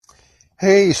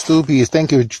Hey, Stoopy,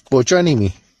 thank you for joining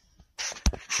me.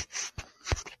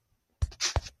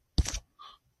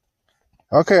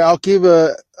 Okay, I'll give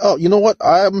you know what?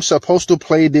 I'm supposed to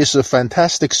play this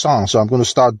fantastic song, so I'm going to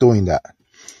start doing that.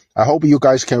 I hope you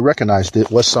guys can recognize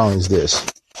what song is this.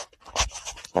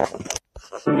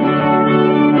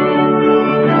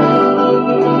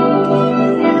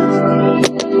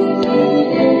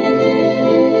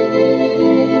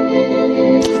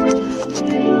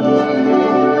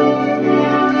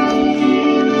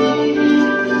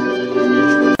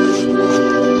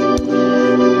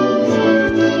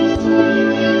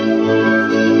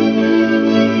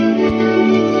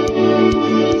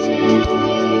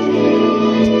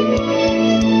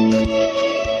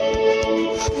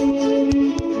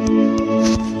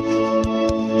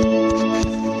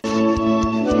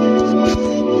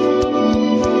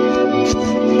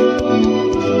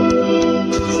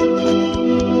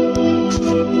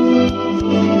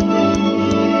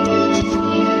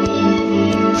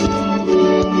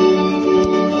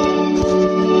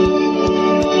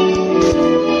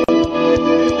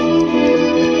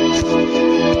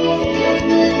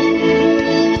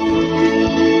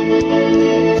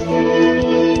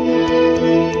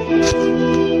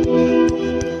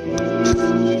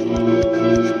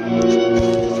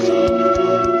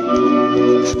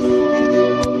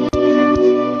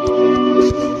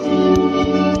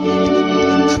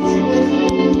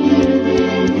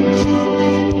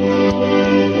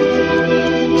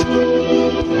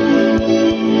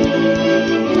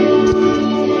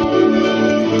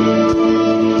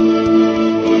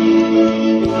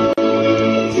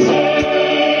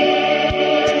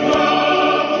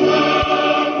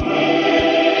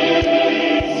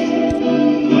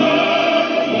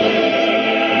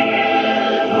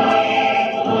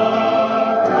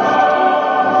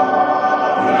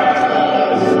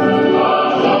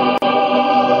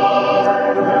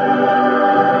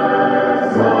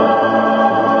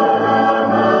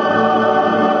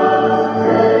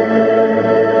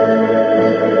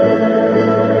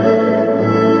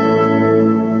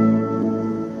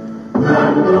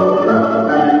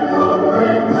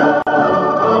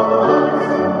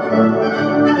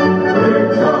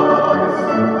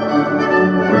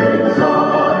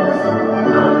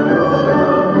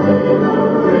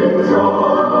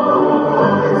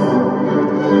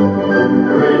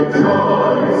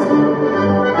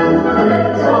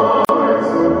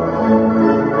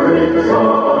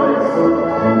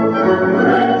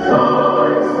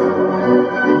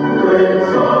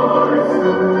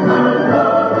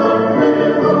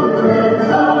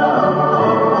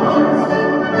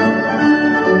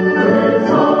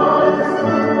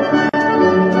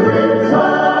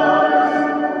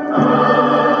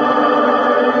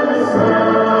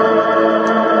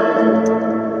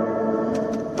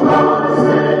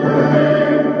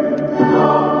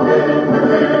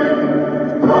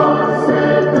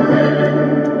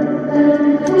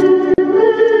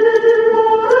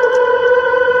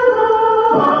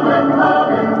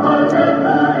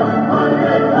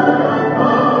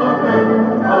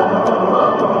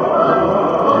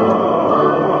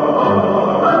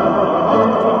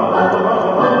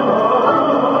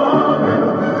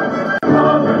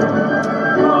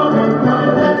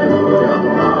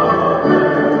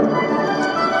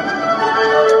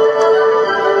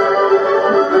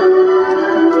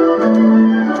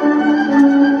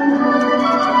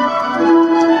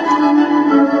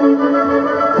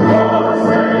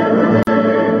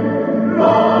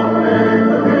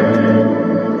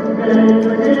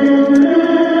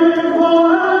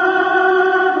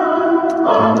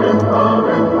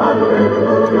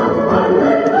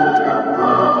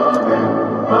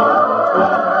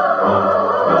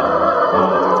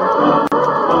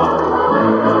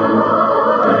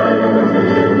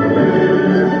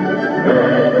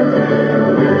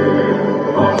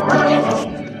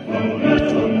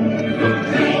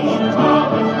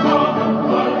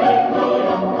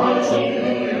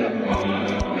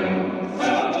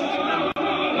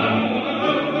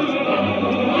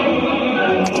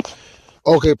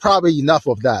 Okay, probably enough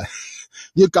of that.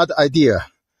 You got the idea,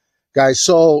 guys.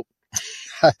 So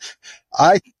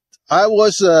I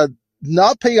was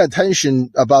not paying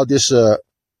attention about this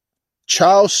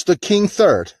Charles the King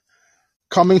III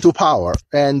coming to power,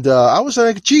 and I was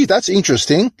like, gee, that's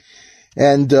interesting.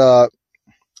 And of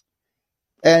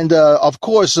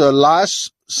course,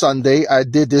 last Sunday I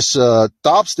did this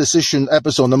Dobbs decision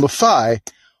episode number 5,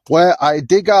 where I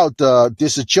dig out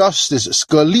this Justice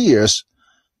Scalia's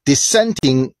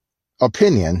dissenting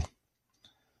opinion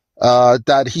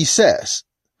that he says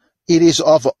it is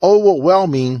of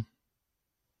overwhelming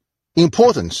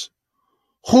importance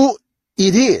who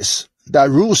it is that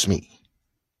rules me.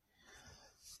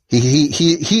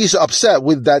 He's upset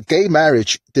with that gay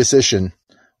marriage decision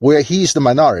where he's the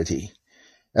minority.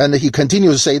 And he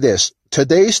continues to say this,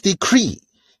 today's decree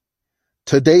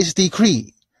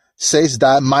says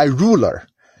that my ruler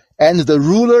and the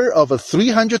ruler of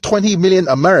 320 million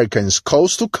Americans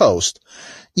coast to coast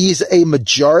is a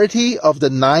majority of the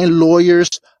 9 lawyers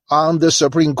on the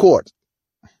Supreme Court.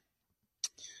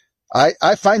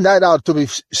 I find that out to be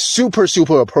super,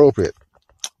 super appropriate,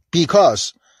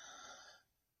 because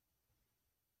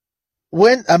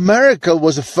when America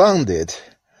was founded,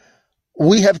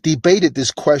 we have debated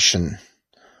this question.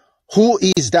 Who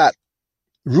is that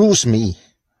rules me?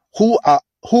 Who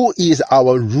is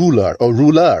our ruler or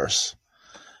rulers?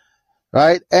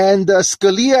 Right? And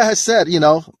Scalia has said, in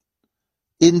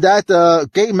that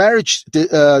gay marriage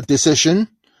decision,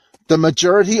 the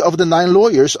majority of the 9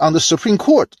 lawyers on the Supreme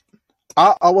Court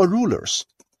are our rulers.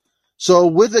 So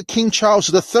with the King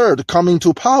Charles III coming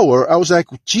to power, I was like,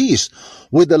 geez,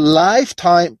 with the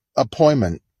lifetime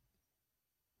appointment,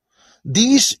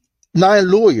 these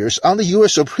 9 lawyers on the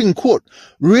U.S. Supreme Court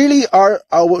really are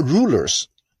our rulers.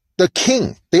 The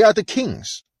king, they are the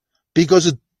kings,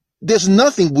 because there's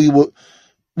nothing we will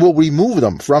remove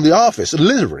them from the office,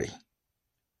 literally.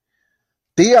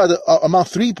 They are among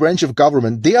 3 branches of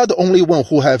government, they are the only one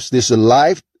who has this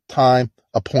lifetime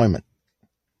appointment.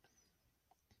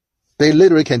 They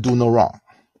literally can do no wrong.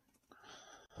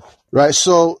 Right?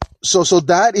 So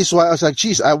that is why I was like,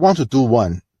 geez, I want to do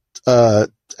one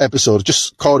episode,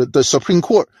 just call it The Supreme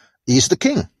Court is the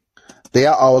King. They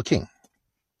are our king.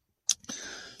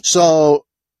 So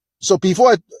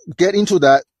before I get into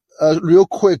that, real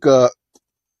quick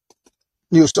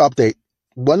news update.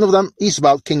 One of them is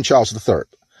about King Charles III.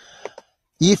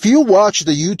 If you watch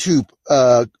the YouTube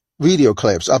video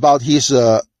clips about his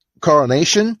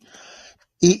coronation,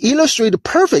 it illustrated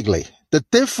perfectly the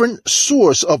different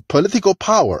source of political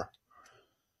power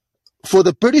for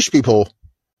the British people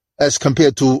as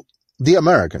compared to the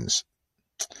Americans.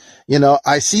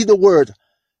 I see the word,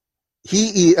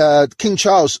 King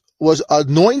Charles was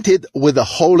anointed with the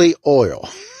holy oil.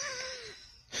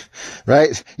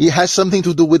 Right? It has something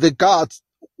to do with the God's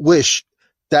wish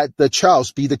that the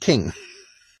Charles be the king.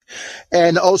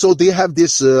 And also they have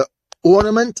this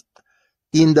ornament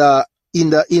in the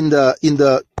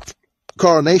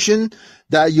coronation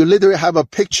that you literally have a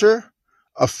picture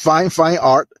of fine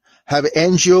art, have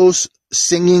angels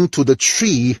singing to the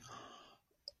tree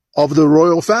of the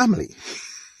royal family.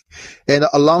 And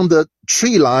along the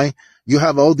tree line, you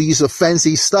have all these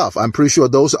fancy stuff. I'm pretty sure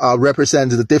those are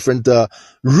represent the different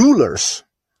rulers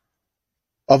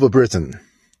of Britain.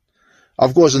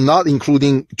 Of course, not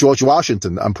including George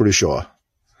Washington, I'm pretty sure.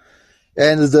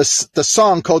 And the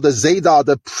song called the Zadok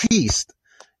the priest,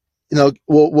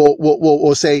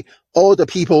 will say, all the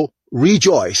people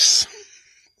rejoice.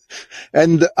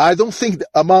 And I don't think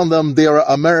among them there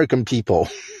are American people.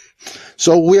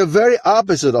 So we are very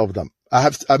opposite of them.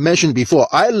 I mentioned before,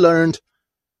 I learned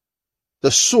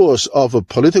the source of a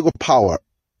political power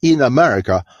in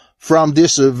America from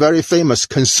this very famous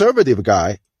conservative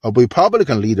guy, a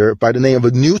Republican leader by the name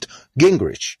of Newt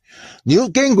Gingrich.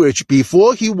 Newt Gingrich,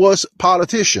 before he was a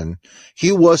politician,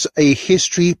 he was a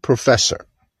history professor.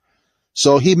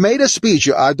 So he made a speech,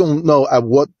 I don't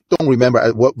remember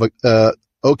at what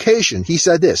occasion. He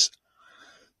said this: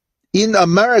 in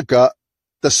America,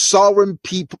 the sovereign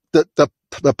people,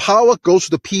 the power goes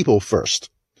to the people first.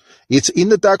 It's in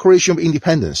the Declaration of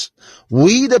Independence.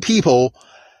 We, the people,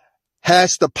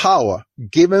 has the power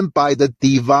given by the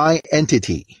divine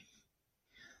entity.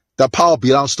 The power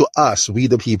belongs to us, we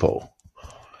the people.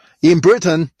 In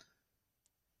Britain,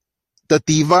 the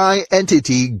divine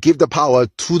entity give the power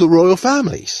to the royal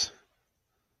families.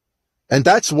 And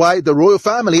that's why the royal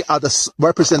family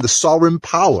represent the sovereign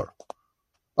power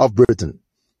of Britain.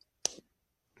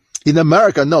 In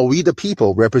America, no, we the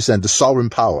people represent the sovereign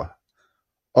power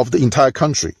of the entire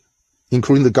country,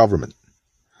 including the government.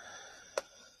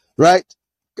 Right?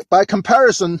 By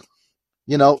comparison,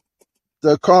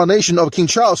 the coronation of King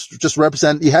Charles just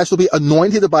represent, it has to be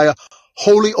anointed by a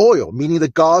holy oil, meaning the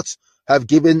gods have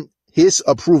given his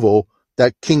approval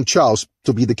that King Charles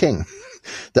to be the king.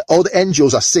 That all the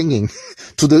angels are singing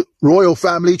to the royal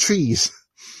family trees,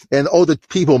 and all the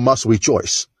people must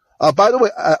rejoice. By the way,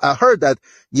 I heard that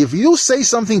if you say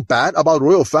something bad about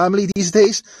royal family these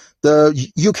days, the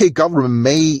UK government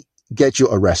may get you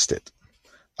arrested.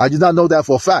 I did not know that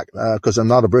for a fact, because I'm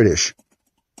not a British.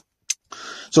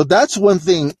 So that's one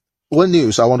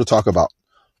news I want to talk about.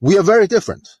 We are very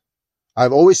different.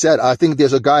 I've always said, I think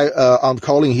there's a guy I'm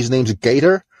calling, his name's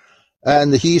Gator,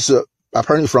 and he's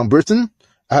apparently from Britain,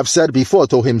 I have said before,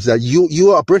 told him that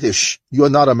you are British, you are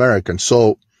not American,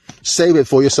 so save it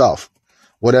for yourself,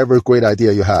 whatever great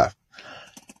idea you have.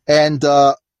 And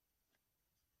the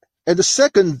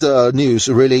second news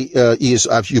really is,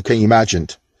 as you can imagine,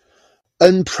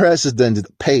 unprecedented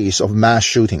pace of mass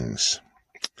shootings.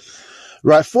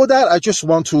 Right, for that, I just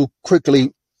want to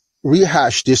quickly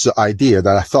rehash this idea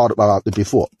that I thought about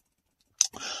before.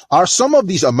 Are some of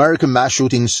these American mass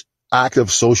shootings act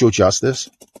of social justice?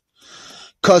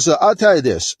 Because I'll tell you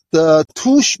this, the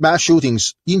two mass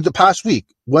shootings in the past week,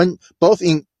 both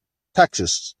in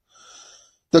Texas,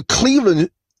 the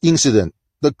Cleveland incident,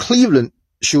 the Cleveland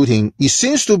shooting, it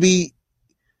seems to be,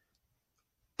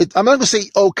 I'm not going to say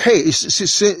okay, it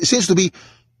seems to be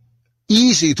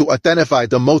easy to identify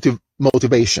the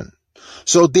motivation.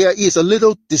 So there is a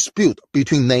little dispute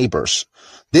between neighbors.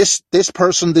 This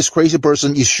crazy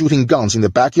person is shooting guns in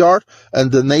the backyard,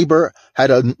 and the neighbor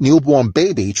had a newborn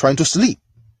baby trying to sleep.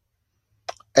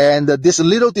 And this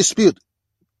little dispute,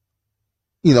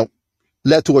 led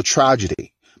to a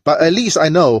tragedy. But at least I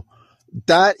know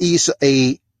that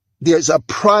there's a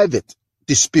private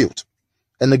dispute,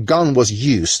 and the gun was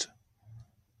used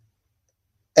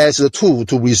as a tool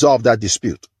to resolve that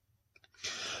dispute.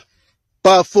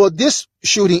 But for this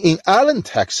shooting in Allen,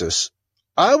 Texas,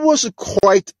 I was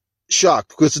quite shocked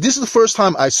because this is the first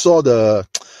time I saw the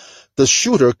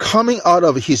shooter coming out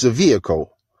of his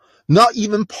vehicle, not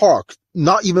even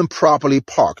properly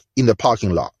parked in the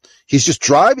parking lot. He's just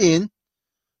drive in,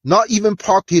 not even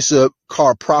parked his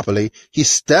car properly. He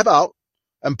stepped out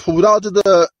and pulled out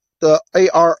the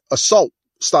AR assault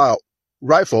style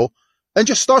rifle and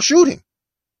just start shooting.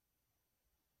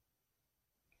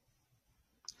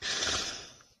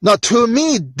 Now, to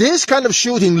me, this kind of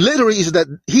shooting literally is that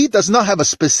he does not have a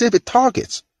specific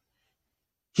target.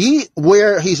 He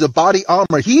wear his body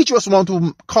armor. He just want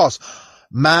to cause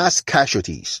mass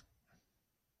casualties.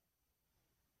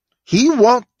 He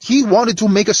wanted to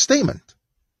make a statement.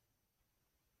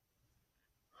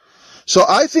 So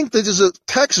I think that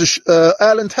this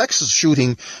Allen, Texas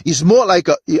shooting is more like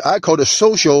I call it a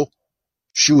social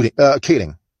shooting,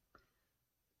 killing.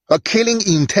 A killing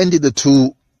intended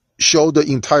to show the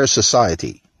entire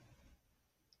society.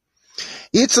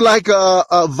 It's like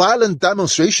a violent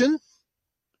demonstration.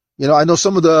 I know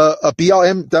some of the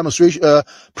BLM demonstration,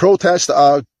 protests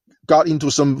got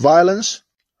into some violence.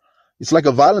 It's like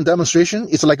a violent demonstration.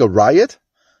 It's like a riot.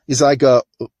 It's like a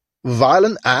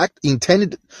violent act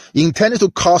intended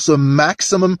to cause the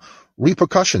maximum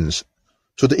repercussions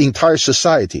to the entire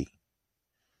society.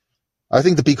 I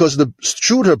think that because the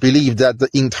shooter believed that the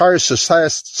entire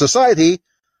society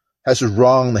has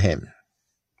wronged him.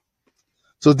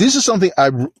 So this is something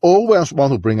I always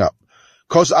want to bring up,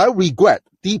 because I regret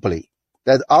deeply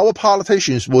that our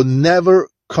politicians will never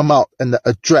come out and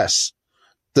address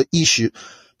the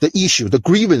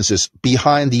grievances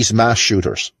behind these mass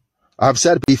shooters. I've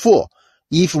said before,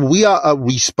 if we are a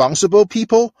responsible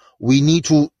people, we need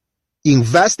to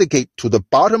investigate to the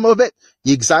bottom of it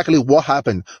exactly what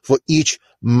happened for each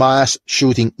mass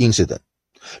shooting incident.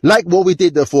 Like what we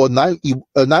did for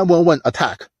 911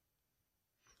 attack.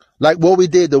 Like what we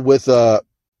did with,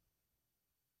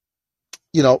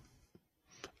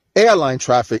 airline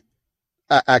traffic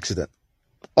accident.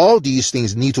 All these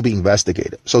things need to be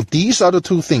investigated. So these are the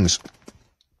two things,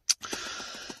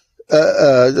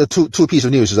 the two pieces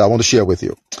of news I want to share with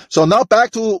you. So now back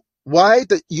to why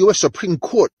the U.S. Supreme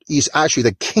Court is actually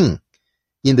the king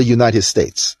in the United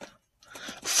States.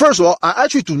 First of all, I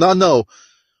actually do not know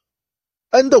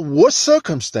under what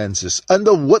circumstances,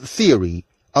 under what theory,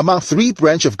 among three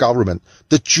branches of government,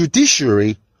 the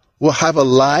judiciary will have a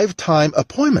lifetime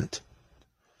appointment.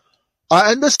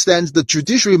 I understand the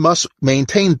judiciary must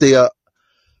maintain their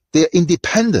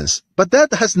independence, but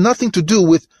that has nothing to do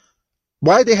with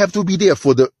why they have to be there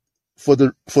for the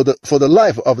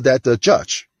life of that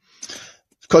judge.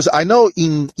 Because I know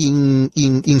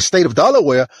in state of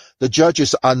Delaware, the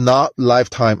judges are not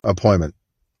lifetime appointment.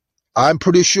 I'm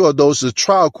pretty sure those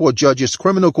trial court judges,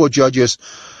 criminal court judges,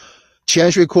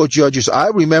 chancery court judges, I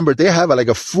remember they have like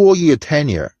a 4-year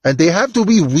tenure, and they have to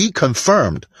be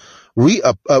reconfirmed,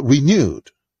 renewed.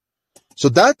 So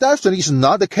that definitely is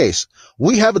not the case.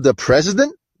 We have the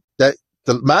president that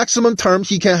the maximum term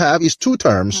he can have is 2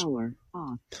 terms.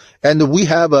 And we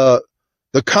have the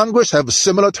Congress have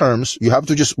similar terms. You have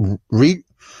to just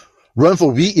run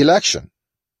for re-election.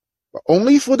 But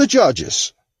only for the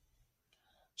judges.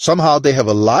 Somehow they have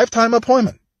a lifetime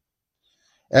appointment.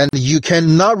 And you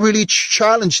cannot really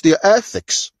challenge their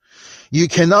ethics. You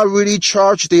cannot really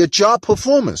charge their job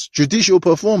performance, judicial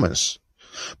performance.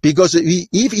 Because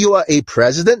if you are a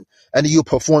president and you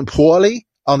perform poorly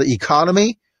on the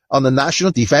economy, on the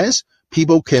national defense,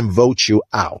 people can vote you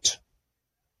out.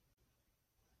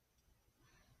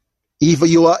 If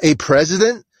you are a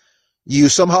president, you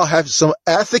somehow have some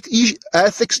ethics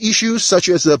issues, such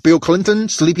as Bill Clinton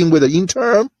sleeping with an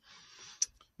intern,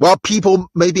 well, people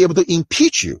may be able to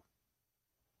impeach you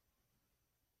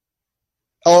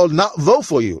or not vote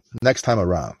for you next time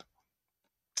around.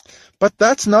 But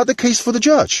that's not the case for the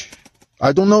judge.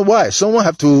 I don't know why. Someone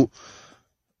have to,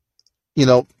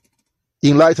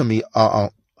 enlighten me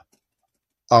on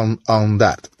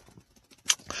that.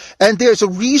 And there's a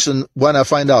reason when I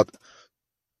find out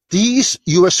these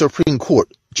U.S. Supreme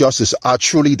Court justices are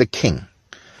truly the king,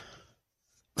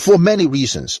 for many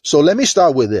reasons. So let me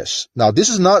start with this. Now, this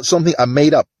is not something I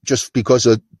made up just because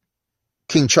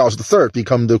King Charles III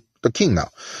become the king now.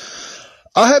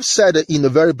 I have said it in the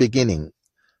very beginning.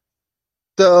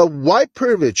 The white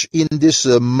privilege in this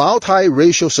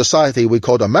multiracial society we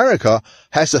call America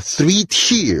has 3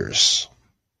 tiers,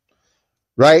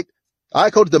 right? I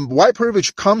call it the white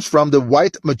privilege comes from the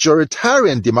white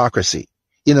majoritarian democracy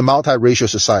in a multiracial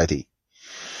society.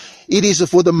 It is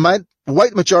for the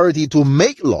white majority to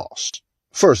make laws,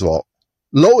 first of all,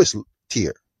 lowest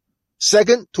tier.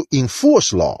 Second, to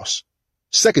enforce laws,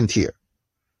 second tier.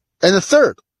 And the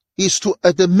third is to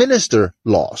administer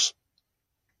laws.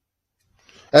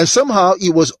 And somehow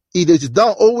it is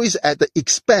done always at the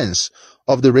expense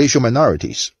of the racial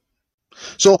minorities.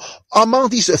 So among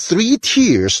these 3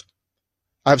 tiers,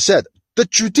 I've said the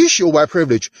judicial white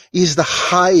privilege is the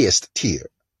highest tier.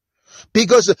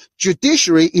 Because the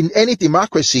judiciary in any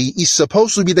democracy is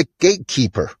supposed to be the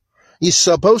gatekeeper. It's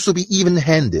supposed to be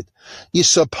even-handed. It's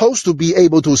supposed to be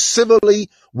able to civilly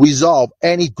resolve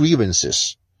any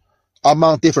grievances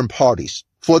among different parties.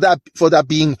 For that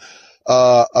being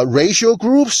racial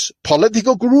groups,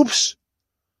 political groups,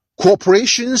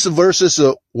 corporations versus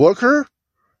a worker,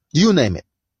 you name it.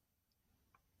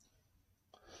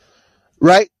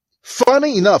 Right?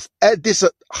 Funny enough, at this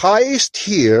highest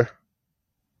tier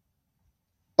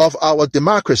of our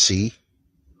democracy,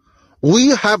 we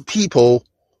have people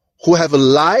who have a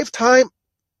lifetime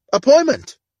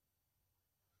appointment.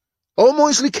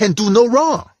 Almost can do no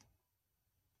wrong.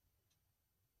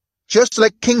 Just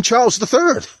like King Charles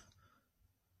III.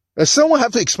 And someone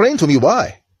have to explain to me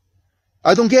why.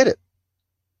 I don't get it.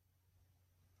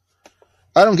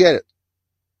 I don't get it.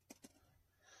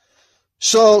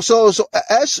 So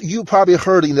as you probably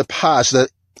heard in the past,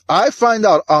 that I find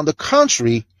out on the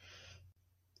contrary,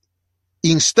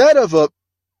 instead of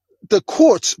the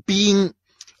courts being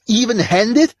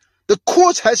even-handed, the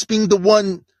courts has been the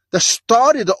one that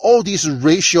started all these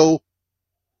racial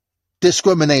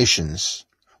discriminations,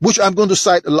 which I'm going to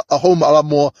cite a whole lot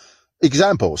more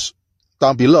examples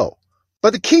down below.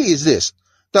 But the key is this: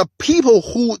 the people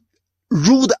who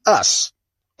ruled us,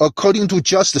 according to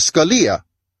Justice Scalia,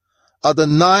 are the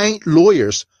 9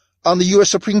 lawyers on the U.S.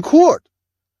 Supreme Court.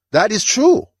 That is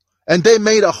true. And they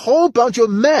made a whole bunch of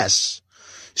mess.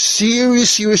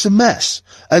 Serious mess.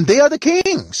 And they are the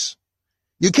kings.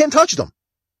 You can't touch them.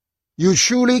 You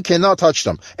truly cannot touch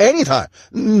them. Anytime.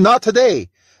 Not today.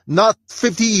 Not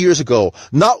 50 years ago.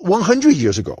 Not 100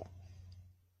 years ago.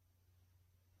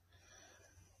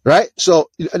 Right? So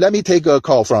let me take a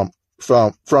call from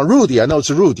Rudy. I know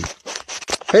it's Rudy.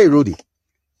 Hey, Rudy.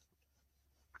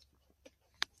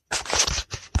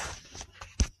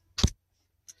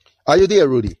 Are you there,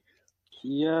 Rudy?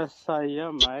 Yes, I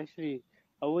am. I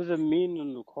wasn't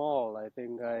meaning to call. I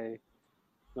think I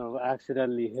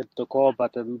accidentally hit the call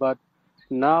button. But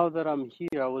now that I'm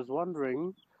here, I was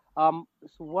wondering, so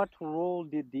what role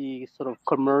did the sort of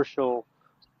commercial,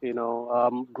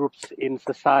 groups in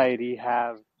society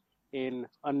have in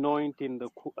anointing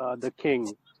the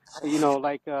king?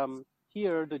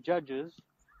 Here the judges,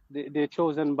 they're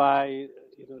chosen by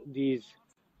these,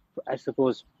 I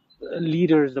suppose,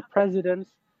 leaders, the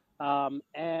presidents,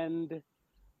 and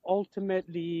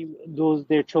ultimately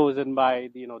they're chosen by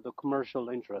the commercial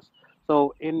interests.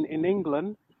 So in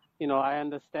England, I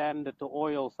understand that the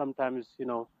oil sometimes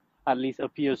at least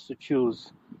appears to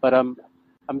choose, but I'm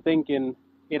thinking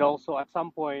it also at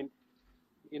some point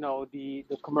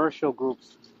the commercial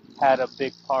groups had a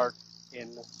big part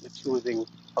in the choosing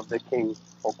of the king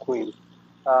or queen.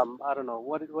 I don't know,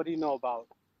 what do you know about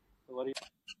what do you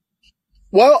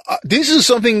Well, this is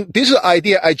an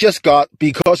idea I just got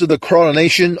because of the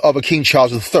coronation of King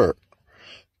Charles III.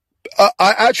 I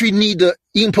actually need the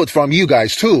input from you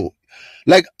guys too.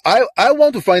 Like, I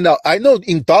want to find out. I know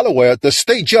in Delaware, the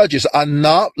state judges are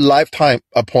not lifetime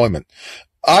appointment.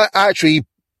 I actually,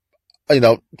 10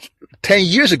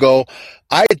 years ago,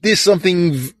 I did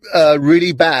something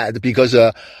really bad because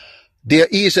there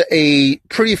is a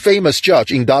pretty famous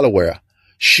judge in Delaware.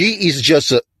 She is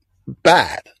just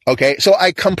bad. Okay. So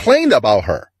I complained about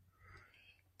her.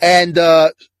 And,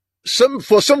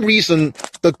 for some reason,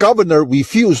 the governor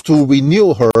refused to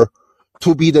renew her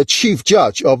to be the chief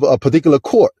judge of a particular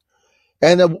court.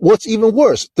 And what's even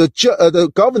worse,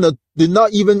 the governor did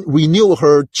not even renew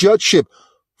her judgeship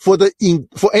for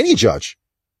any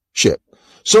judgeship.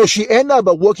 So she ended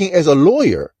up working as a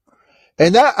lawyer.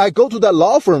 And I go to that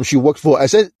law firm she worked for. I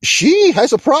said, she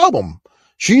has a problem.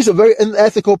 She's a very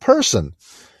unethical person.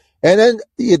 And then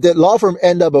the law firm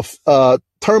ended up,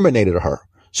 terminated her.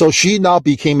 So she now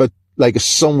became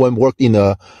someone worked in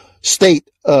a state,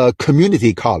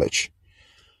 community college.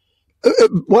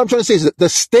 What I'm trying to say is that the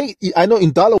state, I know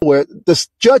in Delaware, the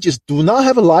judges do not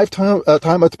have a lifetime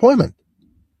time appointment.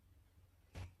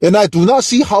 And I do not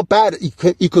see how bad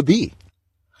it could be.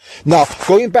 Now,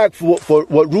 going back for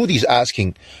what Rudy's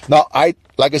asking. Now,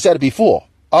 like I said before,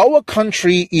 our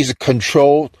country is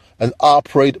controlled and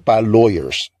operated by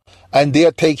lawyers. And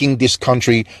they're taking this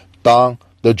country down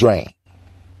the drain.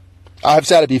 I've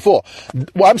said it before.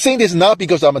 Well, I'm saying this not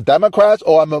because I'm a Democrat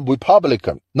or I'm a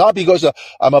Republican, not because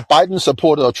I'm a Biden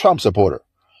supporter or Trump supporter.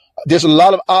 There's a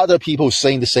lot of other people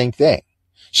saying the same thing.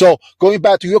 So going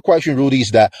back to your question, Rudy,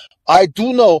 is that I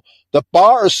do know the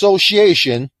Bar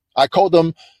Association, I call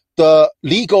them the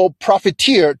legal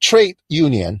profiteer trade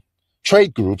union,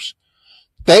 trade groups.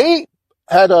 They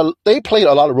played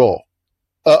a lot of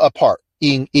a part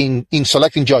in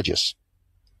selecting judges.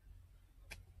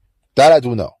 That I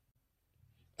do know.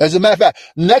 As a matter of fact,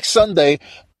 next Sunday,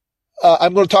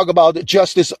 I'm going to talk about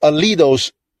Justice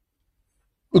Alito's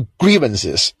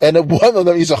grievances. And one of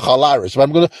them is hilarious. But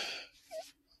I'm going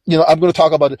to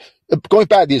talk about it. Going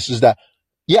back to this is that,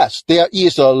 yes, there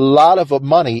is a lot of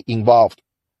money involved.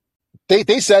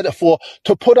 They said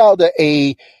to put out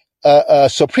a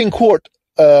Supreme Court,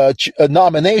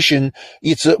 nomination,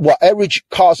 it's what average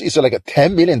cost is like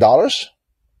 $10 million.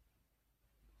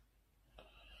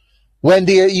 When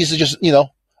there is just,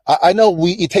 I know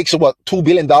it takes $2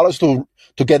 billion to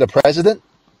get a president.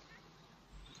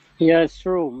 Yeah, it's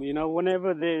true.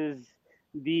 Whenever there's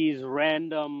these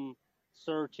random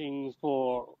searchings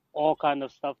for all kind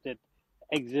of stuff that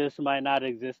exists, might not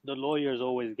exist, the lawyers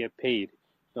always get paid.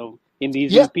 So in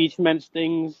these Yeah. impeachment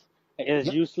things, as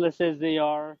Yeah. useless as they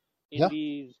are, in Yeah.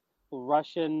 these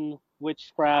Russian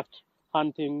witchcraft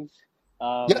huntings,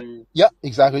 Yeah,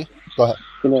 exactly. Go ahead.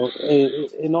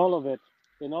 in all of it,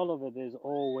 there's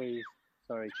always,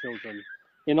 sorry, children.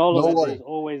 In all of No it, worry. there's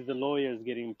always the lawyers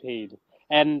getting paid.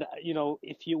 And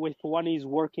if one is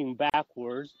working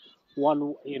backwards,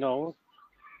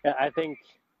 I think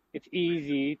it's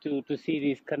easy to see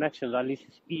these connections. At least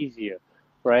it's easier,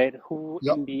 right? Who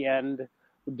Yep. in the end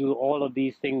do all of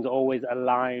these things always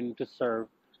align to serve?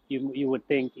 You would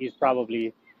think is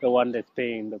probably the one that's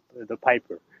paying the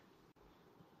piper.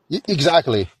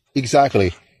 Exactly.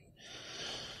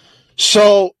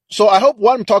 So I hope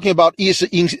what I'm talking about is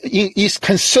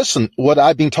consistent. What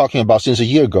I've been talking about since a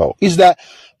year ago is that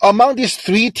among these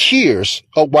three tiers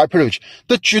of white privilege,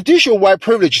 the judicial white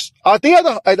privileges are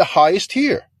at the highest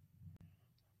tier.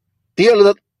 They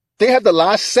have the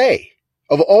last say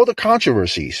of all the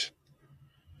controversies,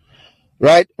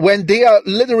 right? When they are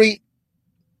literally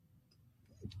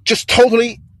just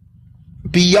totally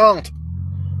beyond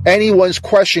anyone's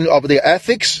question of their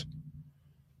ethics,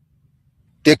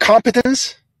 their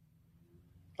competence.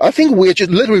 I think we're just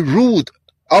literally ruled.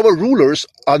 Our rulers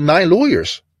are 9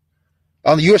 lawyers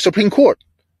on the U.S. Supreme Court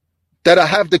that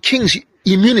have the king's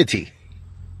immunity,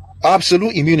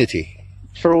 absolute immunity.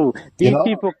 True. These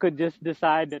people could just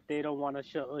decide that they don't want to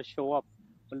show up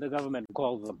when the government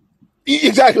calls them.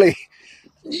 Exactly.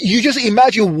 You just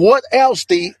imagine what else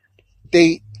they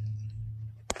can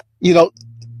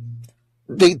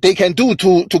do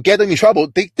to get them in trouble.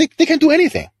 They can do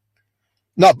anything.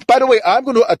 Now, by the way, I'm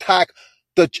going to attack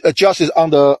the justice on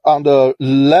the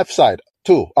left side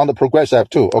too, on the progressive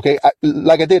side too. Okay,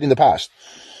 like I did in the past.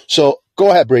 So go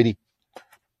ahead, Brady.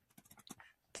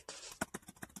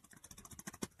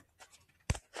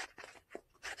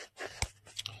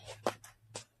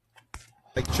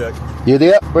 Mic check. You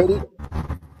there, Brady?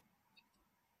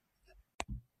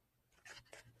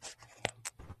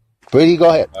 Brady, go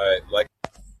ahead. All right, Mike.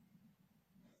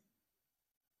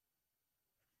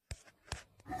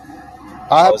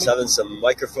 I was having some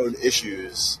microphone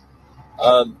issues.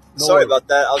 Sorry about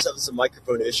that. I was having some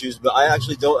microphone issues, but I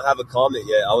actually don't have a comment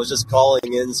yet. I was just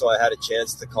calling in so I had a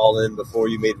chance to call in before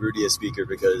you made Rudy a speaker,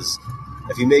 because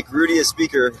if you make Rudy a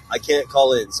speaker, I can't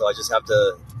call in, so I just have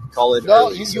to call in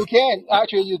early. You can.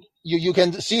 Actually, you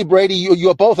can see, Brady,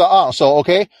 you both are on. So,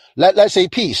 okay, let's say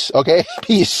peace. Okay,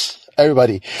 peace,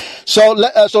 everybody. So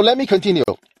let me continue.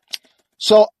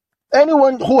 So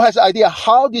anyone who has an idea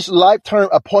how this life-term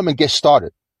appointment gets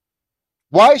started,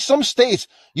 why some states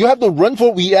you have to run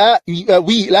for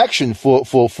re-election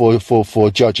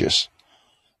for judges.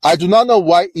 I do not know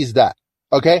why is that.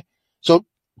 Okay, so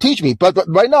teach me. But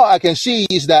right now I can see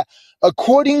is that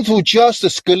according to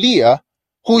Justice Scalia,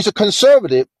 who is a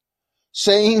conservative,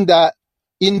 saying that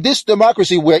in this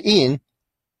democracy we're in,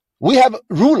 we have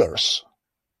rulers.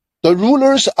 The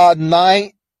rulers are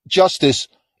 9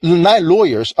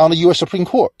 lawyers on the U.S. Supreme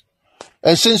Court.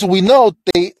 And since we know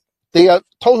they are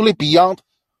totally beyond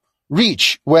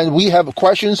reach when we have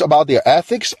questions about their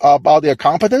ethics, about their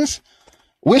competence,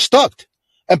 we're stuck.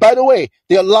 And by the way,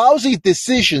 their lousy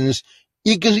decisions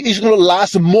is going to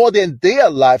last more than their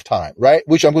lifetime, right?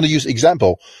 Which I'm going to use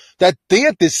example, that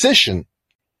their decision,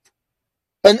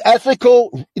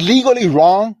 unethical, legally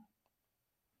wrong,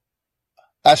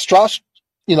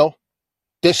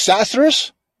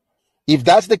 disastrous. If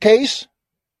that's the case,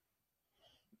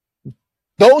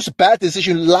 those bad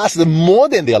decisions last more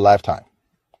than their lifetime.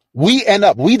 We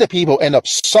the people end up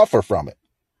suffer from it.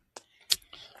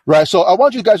 Right. So I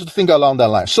want you guys to think along that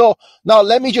line. So now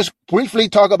let me just briefly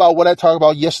talk about what I talked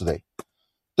about yesterday.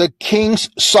 The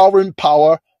king's sovereign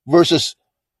power versus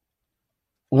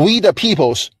we the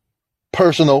people's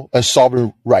personal and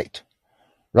sovereign right.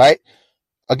 Right.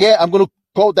 Again, I'm going to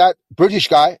quote that British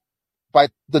guy by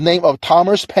the name of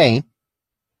Thomas Paine.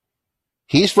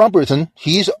 He's from Britain.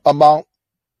 He's among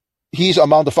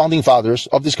the founding fathers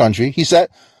of this country. He said,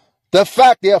 the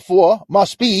fact, therefore,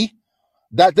 must be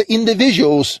that the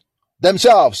individuals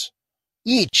themselves,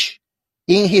 each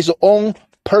in his own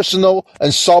personal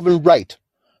and sovereign right,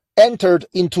 entered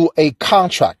into a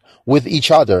contract with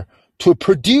each other to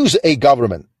produce a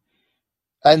government.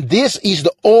 And this is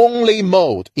the only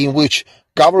mode in which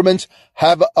governments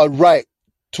have a right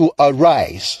to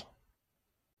arise.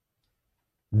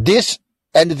 This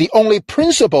and the only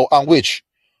principle on which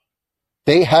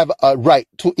they have a right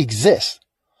to exist.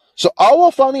 So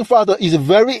our founding father is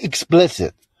very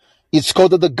explicit. It's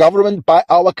called the government by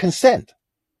our consent.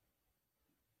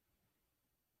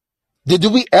 Did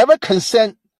we ever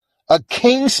consent a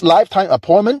king's lifetime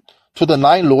appointment to the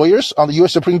 9 lawyers on the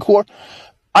U.S. Supreme Court?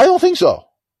 I don't think so.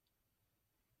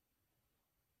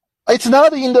 It's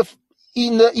not in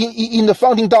the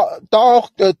founding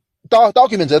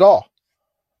documents at all.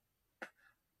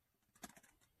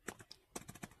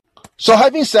 So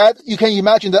having said, you can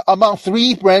imagine that among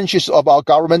 3 branches of our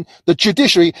government, the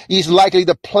judiciary is likely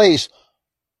the place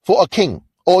for a king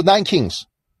or 9 kings.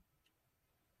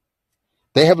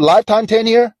 They have lifetime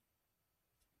tenure.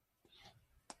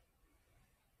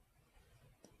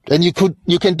 And you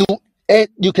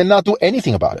cannot do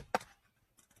anything about it.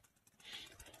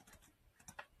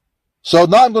 So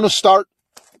now I'm going to start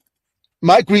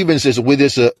my grievances with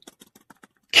this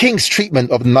king's treatment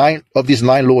of these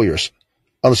 9 lawyers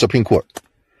on the Supreme Court.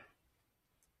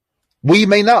 We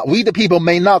the people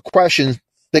may not question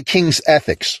the king's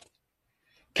ethics.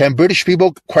 Can British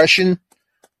people question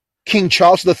King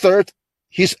Charles III,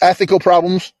 his ethical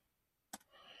problems?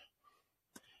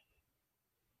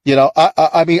 You know,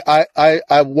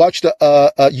 I watched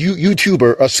a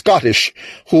YouTuber, a Scottish,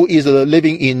 who is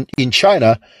living in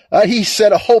China. He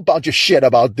said a whole bunch of shit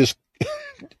about this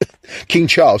King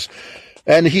Charles,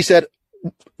 and he said,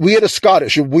 we are the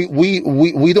Scottish. We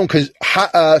don't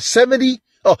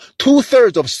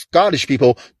 2/3 of Scottish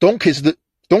people don't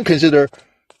consider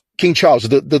King Charles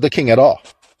the king at all.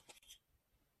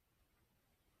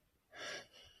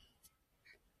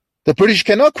 The British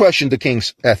cannot question the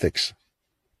king's ethics.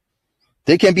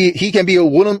 He can be a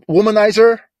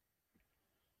womanizer.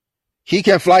 He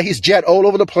can fly his jet all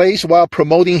over the place while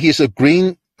promoting his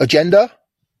green agenda.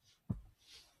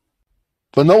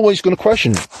 But no one is going to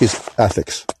question his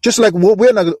ethics. Just like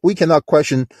we cannot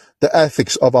question the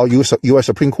ethics of our U.S.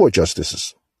 Supreme Court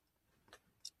justices.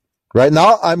 Right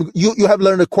now, you have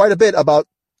learned quite a bit about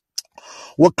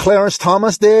what Clarence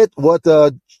Thomas did, what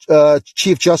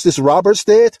Chief Justice Roberts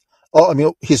did.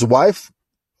 His wife,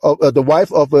 the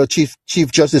wife of Chief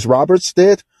Justice Roberts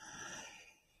did.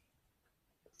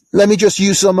 Let me just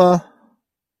use some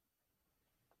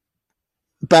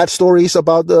bad stories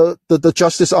about the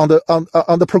justice on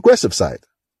the progressive side.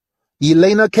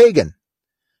 Elena Kagan,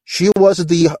 she was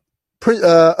the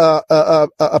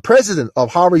president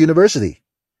of Harvard University.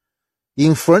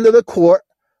 In front of the court,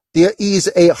 there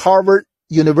is a Harvard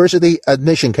University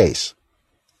admission case.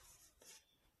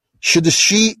 Should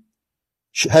she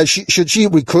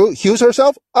recuse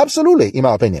herself? Absolutely, in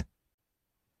my opinion.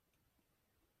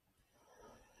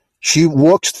 She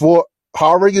works for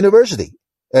Harvard University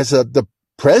as the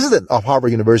president of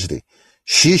Harvard University.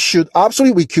 She should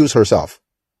absolutely recuse herself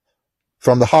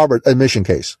from the Harvard admission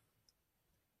case.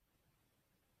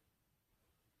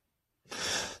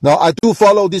 Now, I do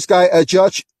follow this guy,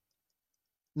 Judge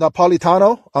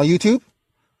Napolitano on YouTube.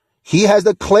 He has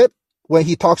the clip when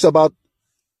he talks about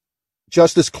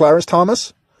Justice Clarence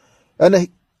Thomas. And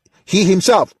he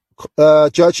himself,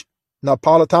 Judge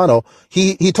Napolitano,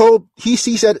 he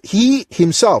said he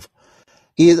himself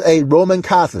is a Roman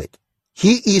Catholic.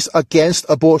 He is against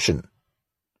abortion.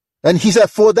 And he said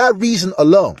for that reason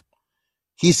alone,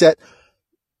 he said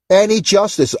any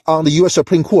justice on the U.S.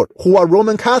 Supreme Court who are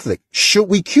Roman Catholic should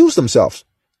recuse themselves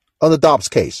on the Dobbs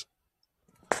case.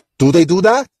 Do they do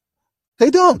that? They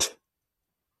don't.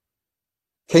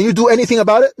 Can you do anything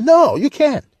about it? No, you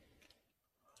can't.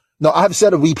 Now, I've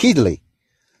said it repeatedly.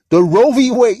 The Roe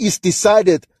v. Wade is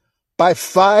decided by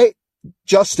 5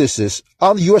 justices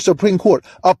on the U.S. Supreme Court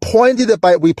appointed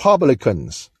by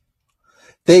Republicans.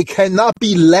 They cannot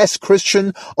be less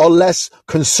Christian or less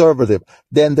conservative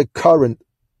than the current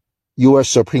U.S.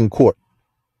 Supreme Court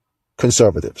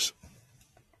conservatives.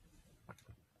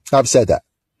 I've said that.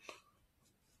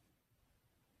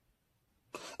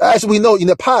 As we know, in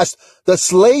the past, the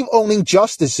slave-owning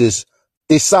justices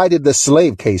decided the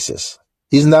slave cases.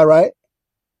 Isn't that right?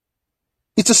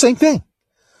 It's the same thing.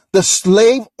 The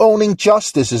slave-owning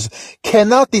justices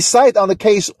cannot decide on the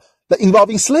case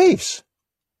involving slaves.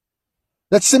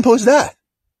 That's simple as that.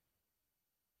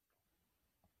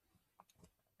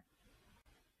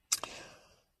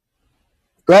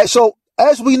 Right? So,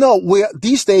 as we know,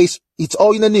 these days, it's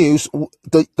all in the news.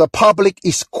 The public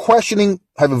is questioning,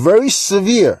 have a very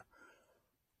severe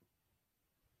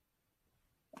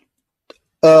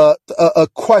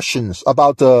questions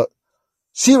about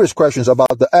serious questions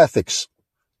about the ethics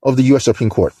of the U.S. Supreme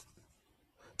Court.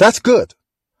 That's good.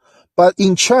 But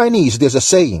in Chinese, there's a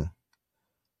saying,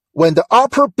 when the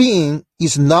upper being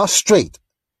is not straight,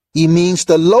 it means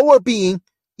the lower being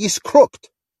is crooked.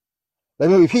 Let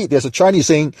me repeat, there's a Chinese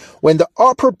saying, when the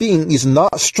upper being is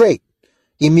not straight,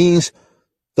 it means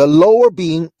the lower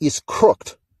being is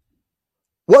crooked.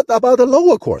 What about the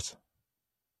lower courts?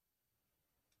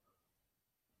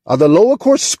 Are the lower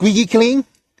courts squeaky clean?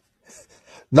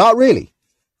 Not really.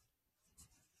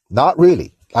 Not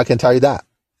really. I can tell you that.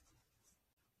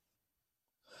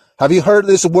 Have you heard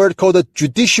this word called the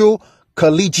judicial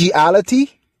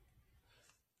collegiality?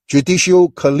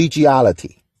 Judicial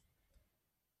collegiality.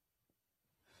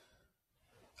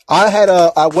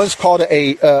 I once called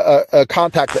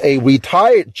contacted a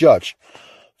retired judge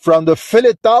from the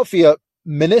Philadelphia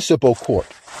Municipal Court.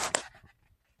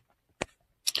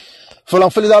 From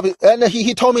Philadelphia, and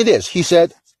he told me this. He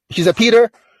said,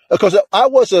 Peter, because I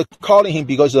was calling him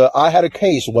because I had a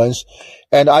case once,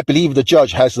 and I believe the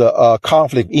judge has a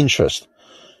conflict of interest.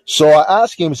 So I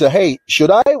asked him, said, hey, should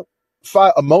I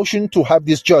file a motion to have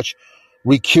this judge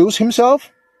recuse himself?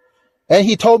 And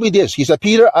he told me this. He said,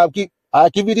 Peter, I'll give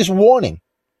you this warning.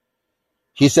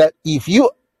 He said, if you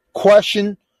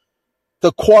question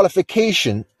the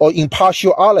qualification or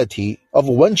impartiality of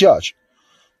one judge,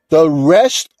 the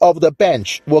rest of the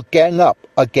bench will gang up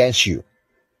against you.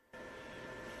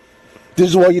 This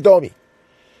is what he told me.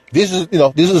 This is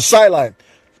a sideline,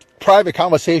 private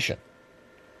conversation.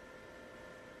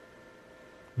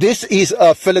 This is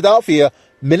a Philadelphia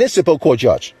Municipal Court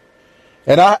judge.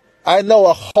 And I know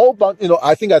a whole bunch,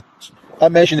 I think I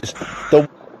mentioned this,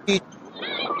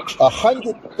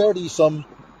 130 some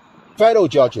federal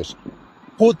judges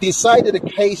who decided the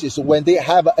cases when they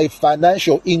have a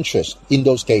financial interest in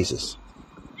those cases.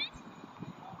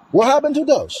 What happened to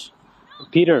those?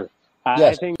 Peter,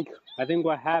 Yes. I think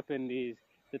what happened is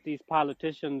that these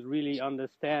politicians really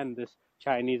understand this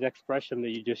Chinese expression that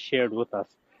you just shared with us,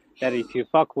 that if you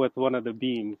fuck with one of the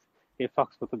beings, it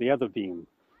fucks with the other being.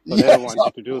 So they don't want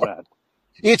you to do that.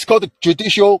 It's called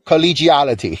judicial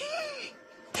collegiality.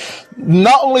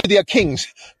 Not only they are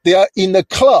kings, they are in the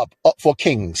club for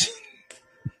kings.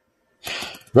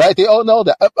 Right? They all know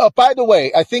that. By the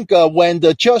way, I think when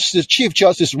the Chief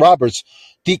Justice Roberts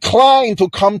declined to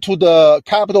come to the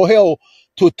Capitol Hill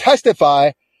to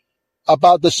testify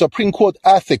about the Supreme Court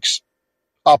ethics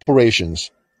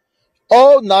operations,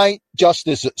 all 9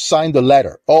 justices signed the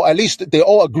letter, or at least they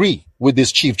all agree with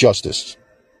this Chief Justice.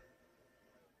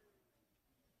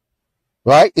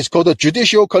 Right? It's called the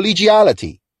judicial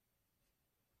collegiality.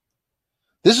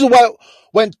 This is why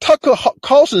when Tucker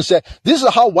Carlson said, this is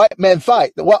how white men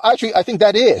fight. Well, actually, I think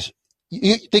that is.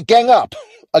 They gang up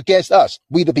against us,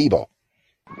 we the people.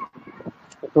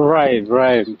 Right.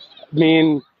 I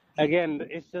mean, again,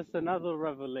 it's just another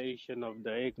revelation of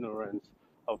the ignorance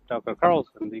Tucker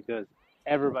Carlson, because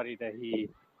everybody that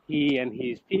he and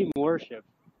his team worship,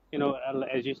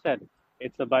 as you said,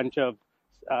 it's a bunch of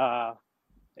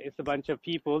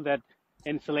people that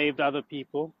enslaved other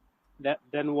people that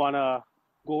then want to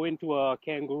go into a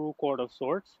kangaroo court of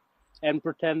sorts and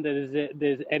pretend that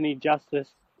there's any justice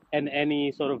and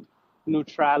any sort of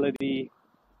neutrality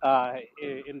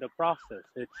in the process.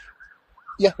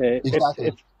 Yeah, exactly.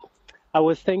 It's. I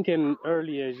was thinking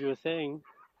earlier, as you were saying,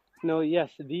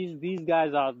 yes, these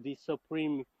guys are the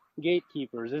supreme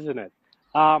gatekeepers, isn't it?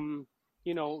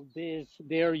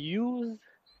 They're used.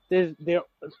 There's the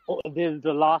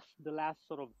last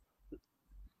sort of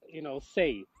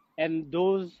say, and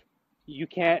those we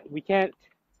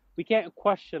can't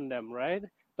question them, right?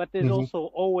 But there's Hmm. also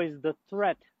always the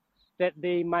threat that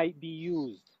they might be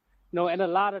used. And a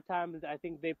lot of times I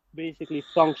think they basically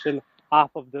function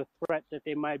off of the threat that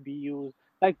they might be used.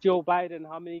 Like Joe Biden,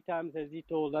 how many times has he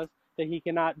told us that he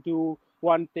cannot do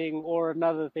one thing or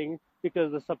another thing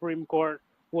because the Supreme Court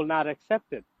will not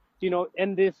accept it?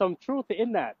 And there's some truth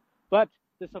in that. But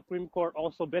the Supreme Court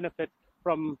also benefits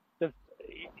from this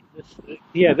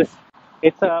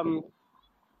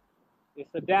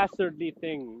it's a dastardly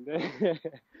thing,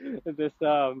 this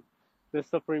the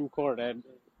Supreme Court. And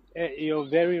you're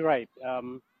very right,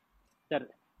 that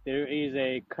there is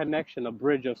a connection, a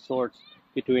bridge of sorts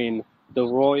between the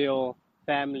royal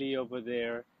family over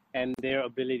there and their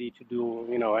ability to do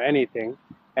anything,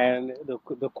 and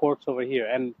the courts over here.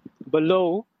 And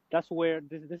below, that's where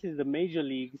this is the major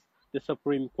leagues, the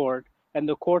Supreme Court, and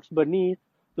the courts beneath,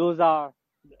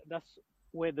 that's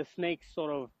where the snakes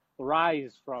sort of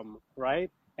rise from, right?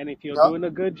 And if you're Yeah. doing a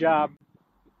good job,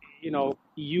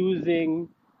 using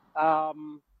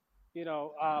you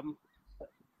know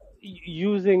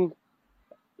using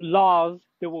laws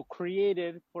that were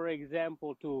created, for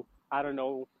example, to, I don't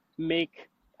know, make,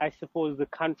 I suppose, the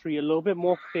country a little bit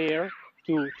more fair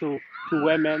to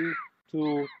women,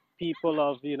 to people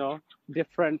of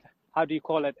different, how do you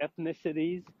call it,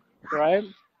 ethnicities, right?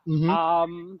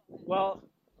 Hmm. Well,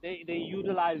 they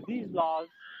utilize these laws,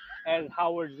 as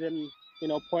Howard Zinn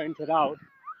pointed out,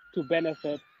 to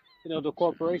benefit the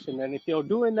corporation. And if you're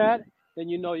doing that, then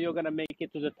you're going to make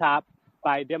it to the top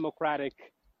by Democratic,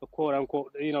 quote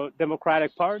unquote,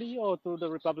 Democratic Party, or through the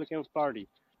Republican Party,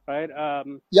 right?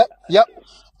 Yep.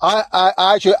 I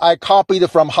actually I copied it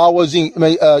from Howard Zinn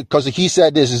because he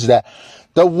said this is that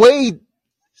the way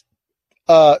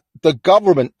the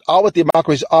government, our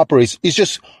democracy operates is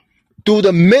just do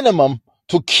the minimum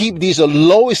to keep these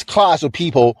lowest class of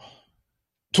people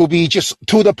to be just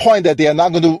to the point that they are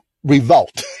not going to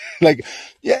revolt. Like,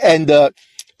 yeah, and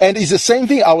it's the same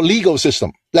thing, our legal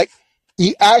system. Like,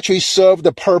 it actually serves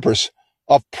the purpose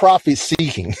of profit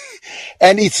seeking.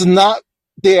 And it's not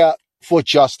there for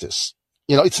justice.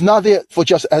 It's not there for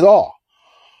justice at all.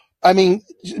 I mean,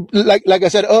 like I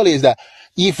said earlier, is that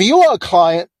if you are a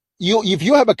client, if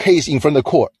you have a case in front of the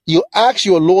court, you ask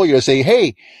your lawyer, say,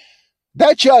 hey,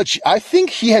 that judge, I think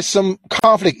he has some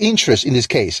conflict interest in this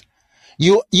case.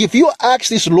 If you ask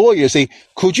this lawyer, say,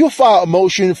 could you file a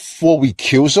motion for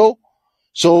recusal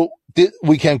so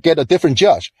we can get a different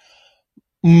judge?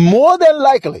 More than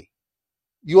likely,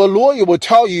 your lawyer will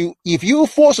tell you, if you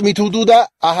force me to do that,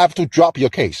 I have to drop your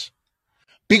case.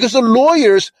 Because the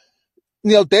lawyers,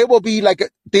 they will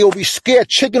be scared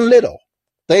chicken little.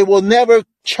 They will never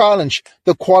challenge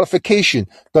the qualification,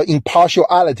 the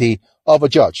impartiality of a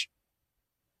judge.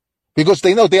 Because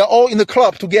they know they are all in the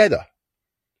club together.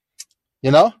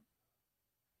 And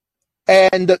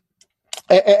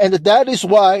that is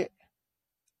why,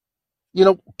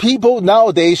 people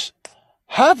nowadays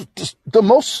have the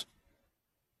most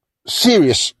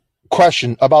serious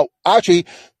question about actually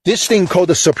this thing called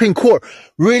the Supreme Court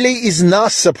really is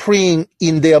not supreme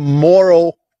in their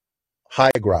moral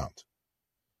high ground,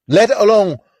 let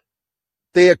alone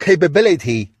their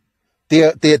capability,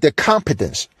 their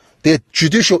competence, their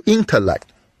judicial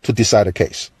intellect to decide a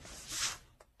case.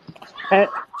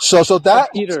 So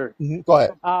that, Peter, go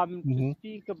ahead. To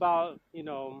speak about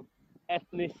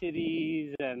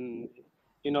ethnicities and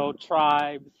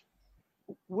tribes,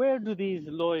 where do these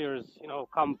lawyers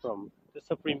come from? The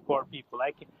Supreme Court people,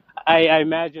 I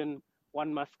imagine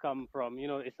one must come from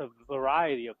it's a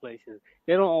variety of places.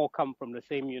 They don't all come from the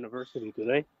same university, do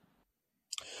they?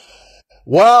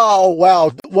 Well,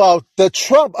 the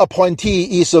Trump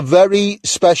appointee is a very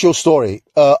special story.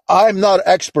 I'm not an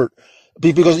expert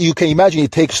because you can imagine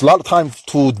it takes a lot of time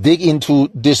to dig into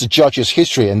this judge's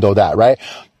history and all that, right?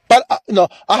 But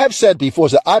I have said before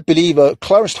that I believe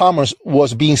Clarence Thomas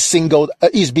is being singled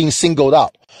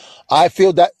out. I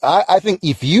feel that I think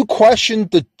if you question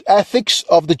the ethics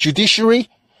of the judiciary,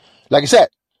 Like I said,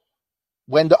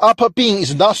 when the upper beam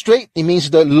is not straight, it means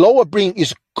the lower beam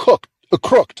is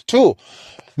crooked too.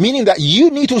 Meaning that you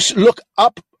need to look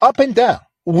up and down.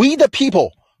 We the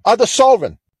people are the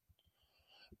sovereign.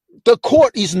 The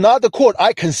court is not the court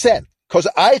I consent, because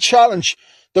I challenge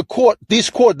the court. This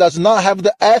court does not have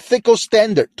the ethical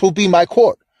standard to be my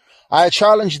court. I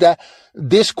challenge that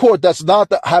this court does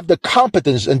not have the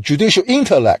competence and judicial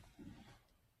intellect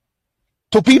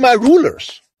to be my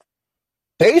rulers.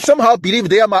 They somehow believe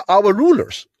they are our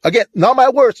rulers. Again, not my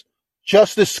words.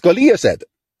 Justice Scalia said.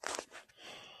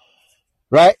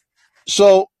 Right?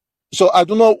 So I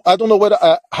don't know whether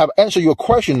I have answered your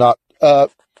question or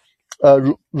not,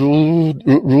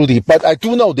 Rudy, but I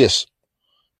do know this.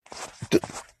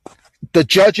 The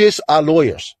judges are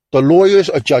lawyers. The lawyers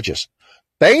are judges.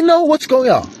 They know what's going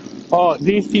on. Oh,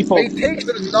 these people.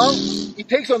 It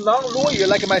takes a non-lawyer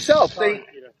like myself.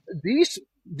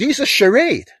 These are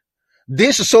charade.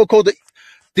 This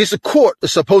court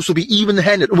is supposed to be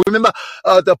even-handed. Remember,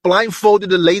 the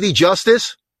blindfolded lady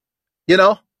justice? You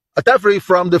know, definitely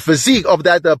from the physique of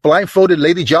that blindfolded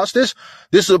lady justice.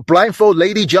 This blindfold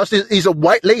lady justice is a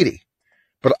white lady.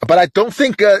 But I don't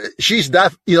think she's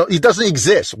that, it doesn't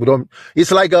exist.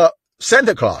 It's like a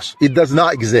Santa Claus. It does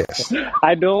not exist.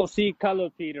 I don't see color,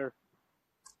 Peter.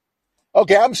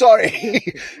 Okay, I'm sorry.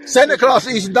 Santa Claus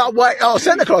is not white. Oh,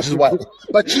 Santa Claus is white,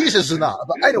 but Jesus is not.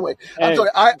 But anyway, I'm sorry.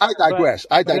 I digress.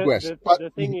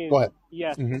 The thing is, go ahead.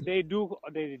 Yes, they do.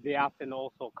 They often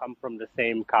also come from the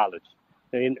same college.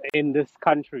 In this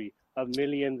country of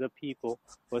millions of people,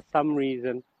 for some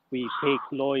reason, we take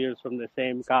lawyers from the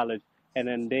same college, and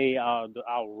then they are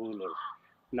our rulers.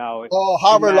 Now,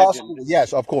 Harvard Law School.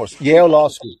 Yes, of course. Yale Law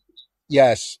School.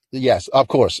 Yes, of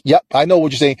course. Yep, I know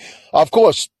what you're saying. Of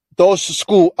course, those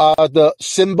schools are the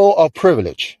symbol of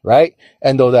privilege, right?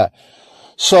 And all that.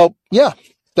 So, yeah,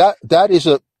 that is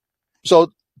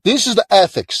so this is the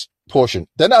ethics portion.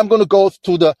 Then I'm going to go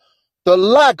to the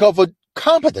lack of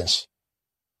competence.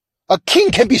 A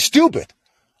king can be stupid.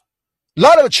 A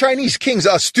lot of Chinese kings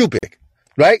are stupid,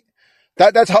 right?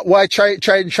 That's why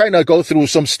China go through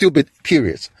some stupid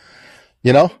periods,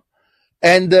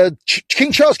 And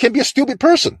King Charles can be a stupid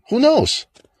person. Who knows?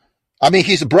 I mean,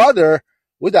 his brother,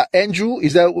 Andrew,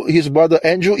 is that his brother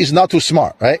Andrew is not too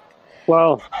smart, right?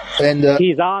 Well, and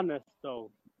he's honest though.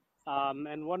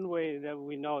 And one way that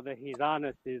we know that he's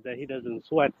honest is that he doesn't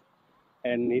sweat.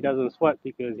 And he doesn't sweat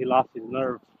because he lost his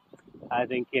nerve, I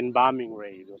think, in bombing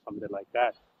raids or something like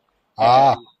that.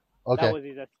 Okay. That was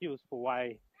his excuse for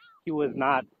why he was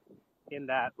not in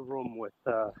that room with,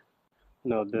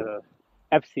 the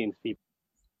Epstein people.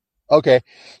 Okay,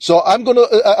 so I'm gonna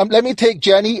let me take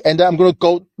Jenny, and then I'm gonna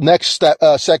go next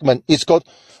segment. It's called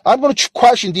I'm gonna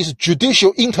question this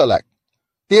judicial intellect,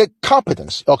 their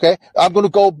competence. Okay, I'm gonna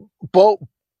go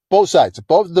both sides,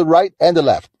 both the right and the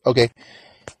left. Okay.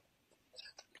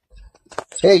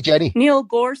 Hey, Jenny. Neil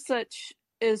Gorsuch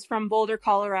is from Boulder,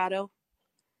 Colorado,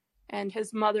 and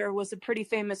his mother was a pretty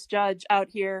famous judge out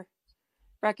here,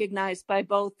 recognized by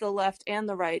both the left and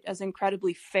the right as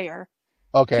incredibly fair.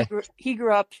 Okay. He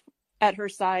grew up at her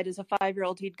side as a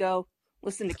 5-year-old. He'd go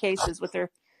listen to cases with her.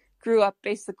 Grew up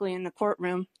basically in the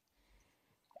courtroom.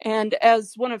 And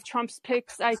as one of Trump's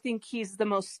picks, I think he's the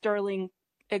most sterling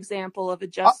example of a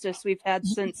justice we've had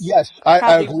since. Yes,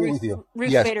 I agree with you.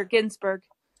 Ruth Yes. Bader Ginsburg.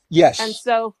 Yes. And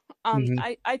so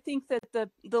I think that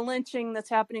the lynching that's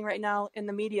happening right now in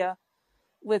the media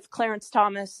with Clarence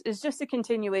Thomas is just a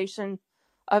continuation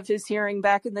of his hearing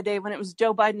back in the day when it was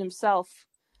Joe Biden himself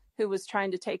who was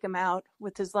trying to take him out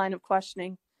with his line of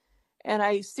questioning. And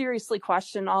I seriously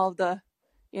question all of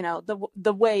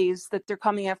the ways that they're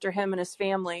coming after him and his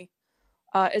family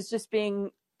as just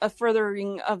being a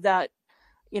furthering of that.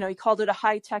 He called it a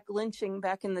high-tech lynching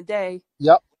back in the day.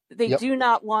 Yep. They do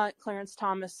not want Clarence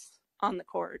Thomas on the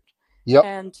court. Yep.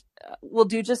 And will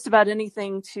do just about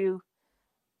anything to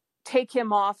take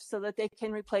him off so that they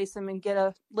can replace him and get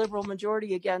a liberal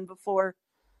majority again before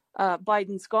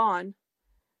Biden's gone.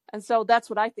 And so that's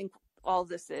what I think all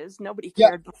this is. Nobody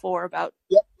cared before about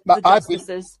the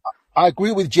justices. I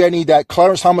agree with Jenny that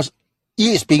Clarence Thomas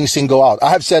is being singled out.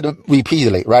 I have said it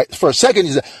repeatedly, right? For a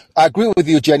second, I agree with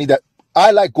you, Jenny, that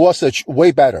I like Gorsuch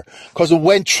way better. Because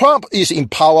when Trump is in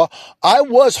power, I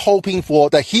was hoping for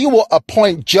that he will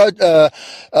appoint judge to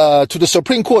the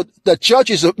Supreme Court the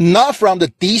judges not from the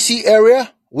D.C.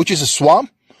 area, which is a swamp,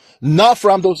 not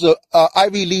from those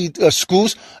Ivy League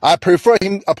schools. I prefer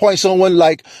him appoint someone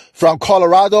like from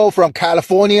Colorado, from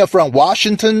California, from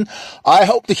Washington. I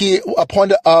hope that he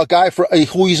appoint a guy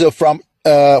who is from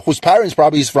whose parents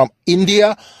probably is from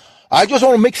India. I just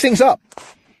want to mix things up.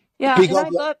 Yeah,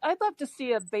 and I'd love to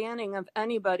see a banning of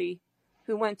anybody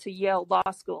who went to Yale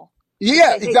Law School.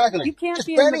 Yeah, Say, hey, exactly. you can't Just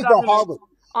be in the banning from government Harvard.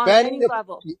 on Banning any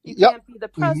level. You yep. can't be the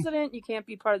president. You can't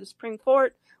be part of the Supreme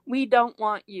Court. We don't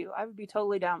want you. I would be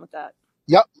totally down with that.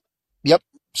 Yep.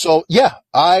 So yeah,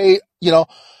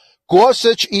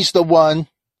 Gorsuch is the one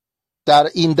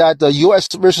that in that the U.S.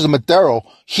 versus Madero,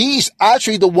 he's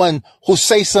actually the one who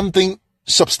says something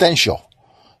substantial,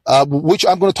 which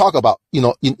I'm going to talk about, in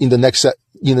the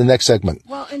next segment.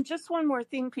 Well, and just one more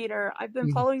thing, Peter. I've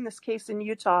been following this case in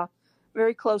Utah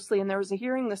very closely, and there was a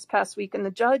hearing this past week, and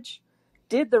the judge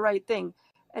did the right thing.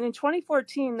 And in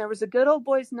 2014, there was a Good Old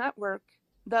Boys Network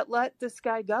that let this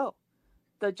guy go.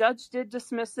 The judge did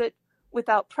dismiss it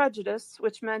without prejudice,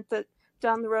 which meant that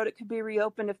down the road it could be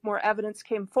reopened if more evidence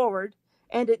came forward,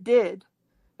 and it did.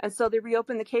 And so they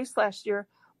reopened the case last year.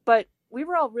 But we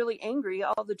were all really angry,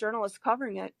 all the journalists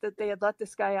covering it, that they had let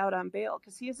this guy out on bail,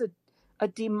 because he is a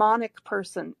demonic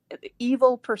person,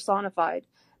 evil personified.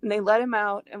 And they let him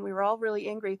out, and we were all really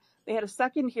angry. They had a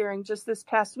second hearing just this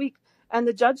past week, and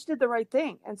the judge did the right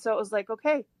thing. And so it was like,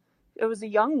 okay, it was a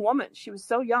young woman. She was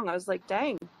so young. I was like,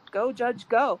 dang, go, judge,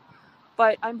 go.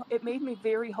 But it made me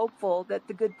very hopeful that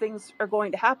the good things are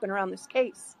going to happen around this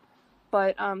case.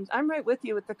 But I'm right with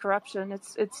you with the corruption.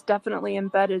 It's definitely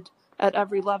embedded at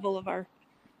every level of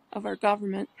our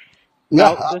government.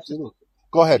 Yeah, absolutely.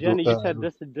 Go ahead, Jenny. You said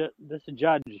this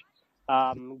judge,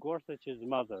 Gorsuch's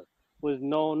mother, was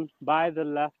known by the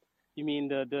left. You mean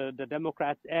the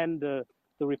Democrats and the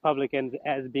Republicans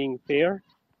as being fair?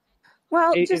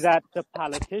 Well, is that the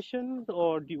politicians,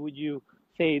 or would you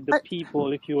say the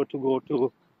people? If you were to go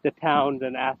to the towns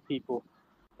and ask people,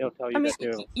 they'll tell you that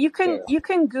they're fair. You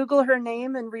can Google her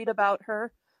name and read about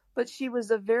her, but she was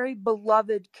a very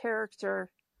beloved character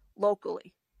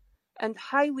locally and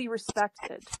highly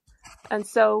respected. And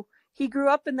so he grew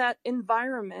up in that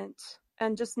environment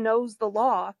and just knows the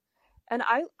law. And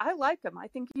I like him. I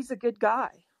think he's a good guy.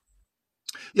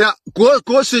 Yeah,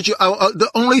 Gorsuch,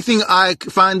 the only thing I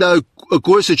find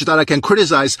Gorsuch that I can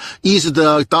criticize is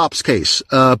the Dobbs case.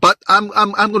 But I'm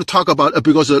going to talk about it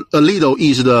because Alito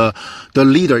is the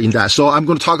leader in that. So I'm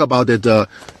going to talk about it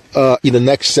in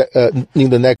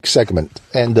the next segment.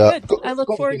 And good. I look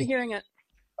forward to hearing it.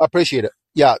 Appreciate it.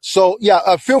 Yeah. So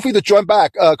yeah, feel free to join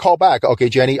back, call back. Okay,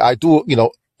 Jenny. I do,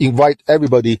 invite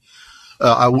everybody.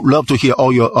 I would love to hear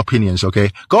all your opinions. Okay.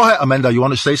 Go ahead, Amanda. You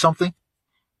want to say something?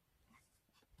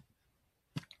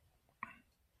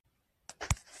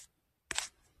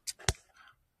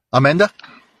 Amanda?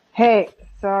 Hey,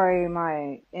 sorry,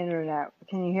 my internet.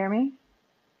 Can you hear me?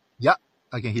 Yeah,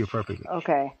 I can hear perfectly.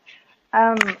 Okay.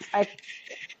 I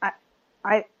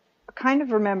kind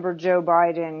of remember Joe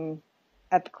Biden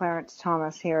at the Clarence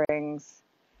Thomas hearings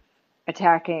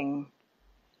attacking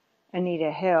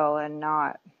Anita Hill and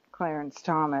not Clarence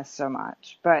Thomas so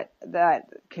much, but that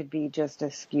could be just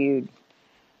a skewed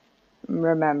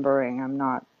remembering. I'm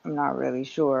not really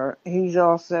sure. He's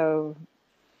also,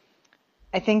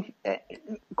 I think,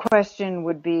 question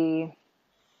would be,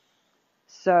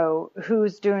 so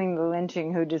who's doing the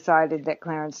lynching? Who decided that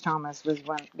Clarence Thomas was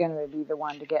going to be the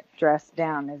one to get dressed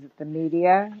down? Is it the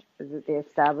media? Is it the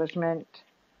establishment?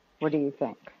 What do you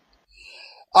think?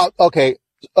 Okay.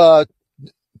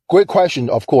 Great question,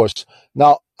 of course.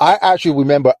 Now, I actually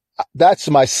remember that's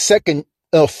my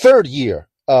third year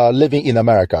living in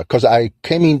America, because I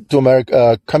came into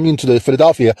America, coming to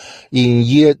Philadelphia in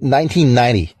year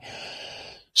 1990.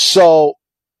 So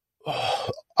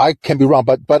I can be wrong,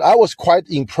 but I was quite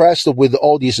impressed with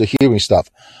all these hearing stuff.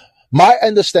 My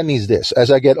understanding is this: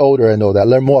 as I get older and know that,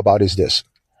 learn more about is this: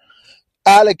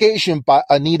 allegation by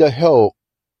Anita Hill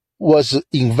was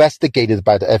investigated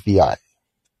by the FBI.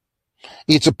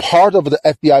 It's a part of the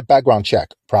FBI background check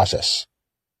process.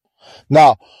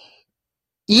 Now,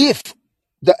 if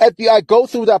the FBI go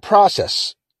through that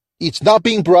process, it's not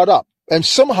being brought up, and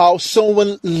somehow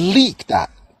someone leaked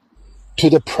that to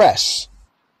the press,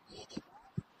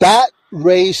 that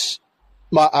raised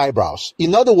my eyebrows.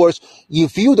 In other words,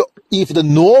 if the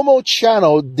normal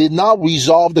channel did not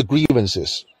resolve the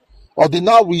grievances, or did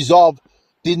not,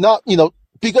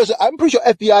 because I'm pretty sure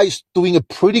FBI is doing a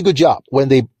pretty good job when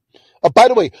they, by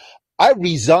the way, I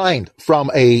resigned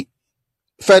from a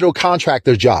federal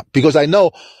contractor job because I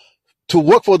know to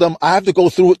work for them, I have to go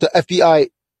through the FBI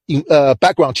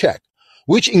background check,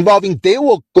 which involving they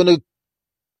were going to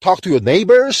talk to your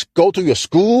neighbors, go to your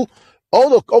school,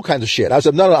 all kinds of shit. I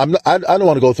said, no, I don't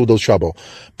want to go through those trouble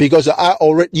because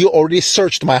you already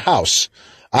searched my house.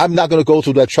 I'm not going to go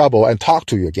through that trouble and talk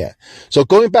to you again. So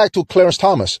going back to Clarence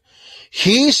Thomas,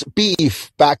 his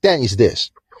beef back then is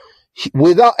this: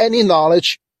 without any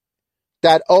knowledge,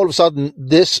 that all of a sudden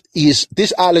this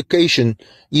allegation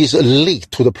is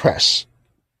leaked to the press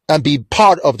and be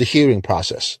part of the hearing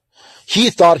process. He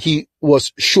thought he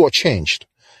was shortchanged.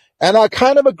 And I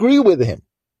kind of agree with him.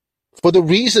 For the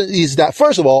reason is that,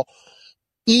 first of all,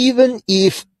 even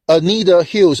if Anita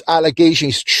Hill's allegation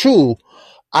is true,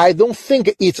 I don't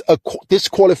think it's a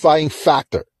disqualifying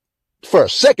factor.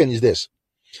 First. Second is this.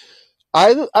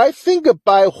 I think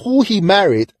by who he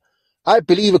married, I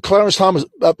believe Clarence Thomas,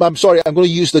 I'm sorry, I'm going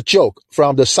to use the joke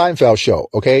from the Seinfeld show,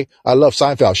 okay? I love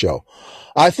Seinfeld show.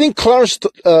 I think Clarence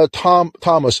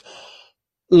Thomas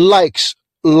likes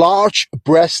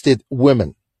large-breasted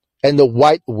women and the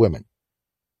white women.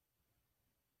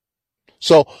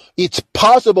 So it's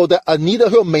possible that Anita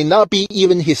Hill may not be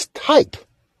even his type.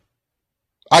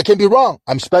 I can be wrong.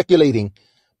 I'm speculating.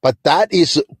 But that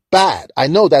is bad. I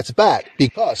know that's bad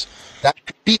because that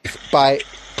beef by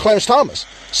Clarence Thomas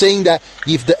saying that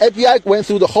if the FBI went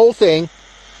through the whole thing,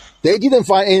 they didn't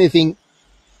find anything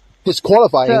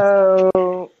disqualifying.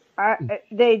 So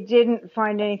they didn't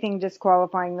find anything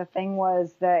disqualifying. The thing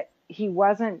was that he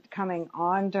wasn't coming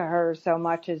on to her so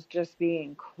much as just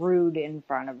being crude in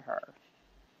front of her.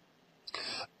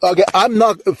 Okay, I'm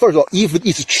not, first of all, if it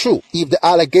is true, if the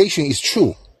allegation is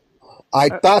true, I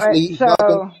definitely so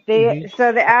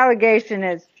the allegation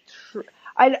is true.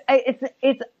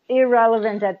 It's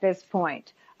irrelevant at this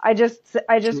point. I just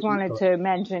wanted to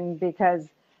mention because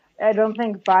I don't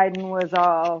think Biden was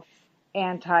all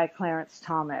anti Clarence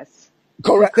Thomas.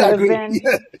 Correct. Could I have agree. been.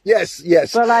 Yes.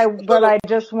 But I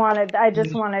just wanted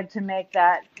to make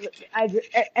that.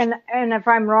 And if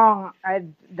I'm wrong,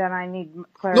 then I need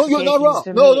clarification. No, you're not wrong.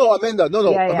 No, Amanda.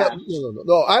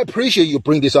 No. I appreciate you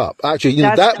bring this up. Actually,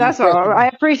 that's all. I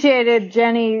appreciated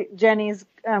Jenny's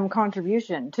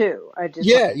contribution too.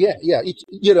 Yeah.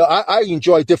 I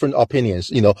enjoy different opinions.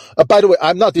 By the way,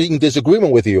 I'm not in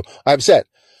disagreement with you. I've said,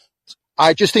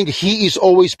 I just think he is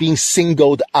always being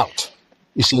singled out.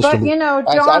 It seems to me.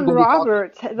 John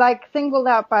Roberts, singled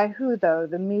out by who though?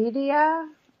 The media,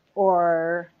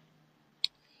 or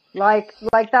like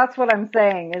that's what I'm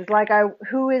saying is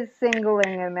who is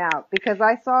singling him out? Because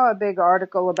I saw a big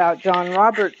article about John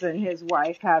Roberts and his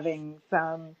wife having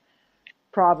some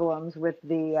problems with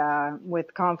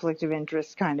with conflict of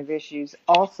interest kind of issues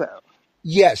also.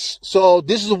 Yes. So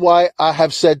this is why I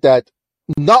have said that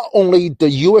not only the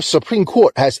U.S. Supreme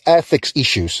Court has ethics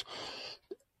issues,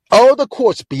 all the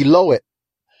courts below it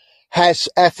has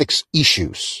ethics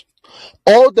issues.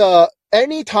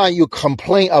 Anytime you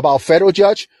complain about federal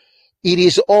judge, it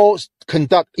is all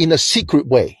conducted in a secret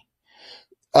way.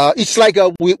 It's like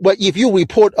if you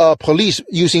report police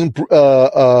using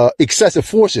excessive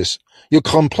forces, you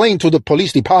complain to the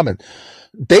police department.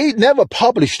 They never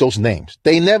publish those names.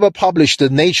 They never publish the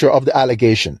nature of the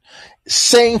allegation.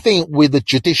 Same thing with the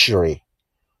judiciary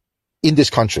in this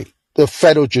country, the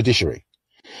federal judiciary.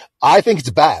 I think it's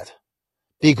bad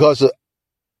because,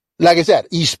 like I said,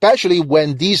 especially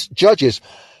when these judges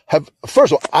have,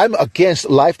 first of all, I'm against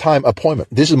lifetime appointment.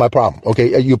 This is my problem.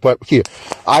 Okay. You put here.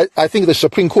 I think the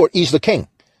Supreme Court is the king.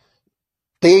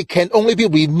 They can only be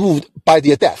removed by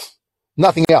their death.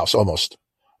 Nothing else almost.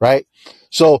 Right.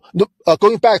 So,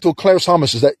 going back to Clarence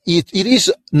Thomas is that it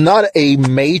is not a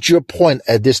major point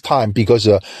at this time because,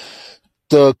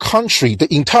 the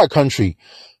entire country,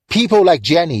 people like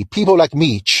Jenny, people like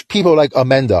Mitch, people like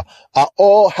Amanda are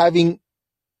all having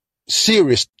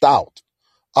serious doubt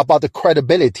about the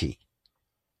credibility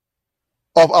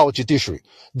of our judiciary.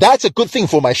 That's a good thing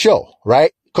for my show,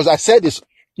 right? Because I said this,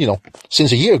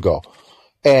 since a year ago.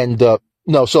 And, so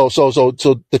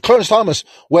the Clarence Thomas,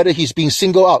 whether he's being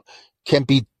singled out, can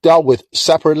be dealt with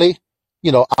separately.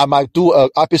 I might do an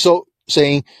episode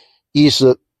saying, is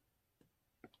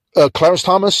Clarence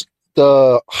Thomas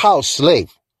the house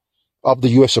slave of the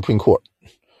U.S. Supreme Court?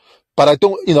 But I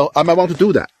don't, I might want to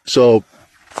do that. So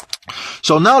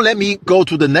now let me go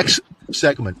to the next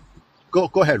segment. Go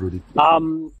ahead, Rudy.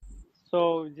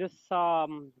 So just saw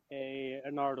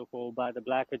an article by the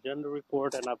Black Agenda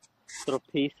Report, and I've sort of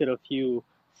pasted a few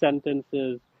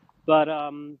sentences. But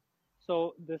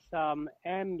so this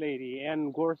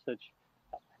Ann Gorsuch,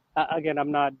 again,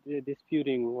 I'm not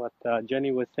disputing what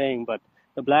Jenny was saying, but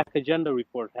the Black Agenda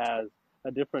Report has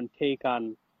a different take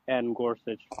on Ann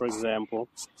Gorsuch, for example,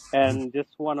 and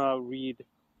just want to read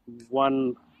this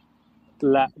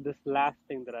last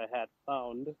thing that I had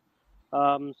found.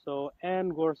 So Ann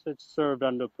Gorsuch served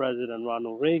under President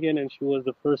Ronald Reagan, and she was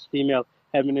the first female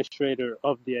administrator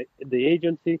of the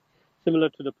agency. Similar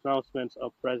to the pronouncements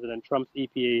of President Trump's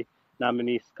EPA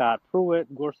nominee Scott Pruitt,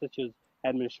 Gorsuch's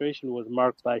administration was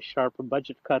marked by sharp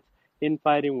budget cuts,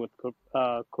 infighting with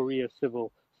Korea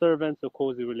civil servants, a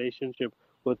cozy relationship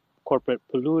with corporate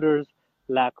polluters,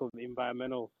 lack of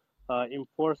environmental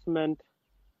enforcement,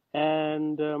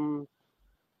 and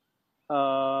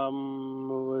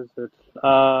what was it?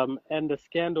 And the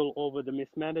scandal over the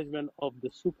mismanagement of the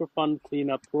Superfund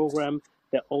cleanup program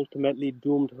that ultimately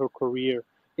doomed her career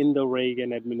in the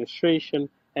Reagan administration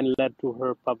and led to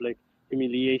her public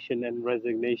humiliation and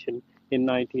resignation in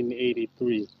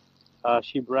 1983.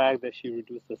 She bragged that she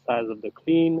reduced the size of the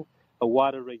Clean, a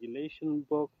water regulation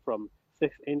book, from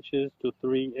 6 inches to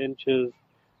 3 inches.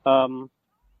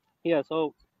 Yeah,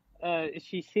 so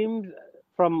she seems,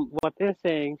 from what they're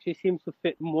saying, she seems to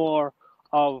fit more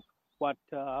of what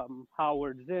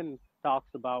Howard Zinn talks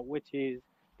about, which is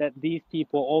that these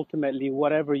people ultimately,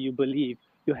 whatever you believe,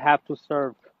 you have to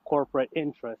serve corporate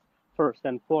interests first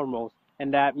and foremost,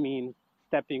 and that means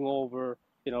stepping over,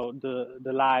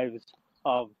 the lives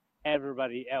of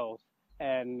everybody else,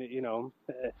 and in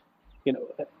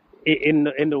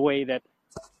the way that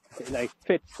like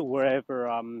fits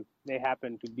wherever they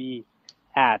happen to be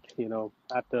at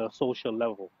the social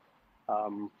level.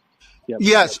 Yep.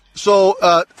 Yes. So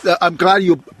I'm glad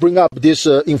you bring up this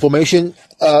information.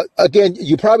 Again,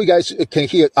 you probably guys can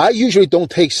hear. I usually don't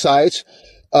take sides,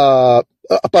 but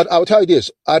I'll tell you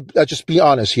this. I just be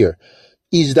honest here.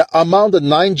 Is that among the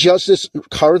 9 justices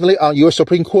currently on U.S.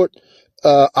 Supreme Court,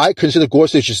 I consider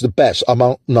Gorsuch is the best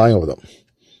among 9 of them.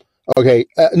 Okay,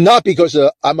 not because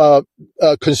I'm a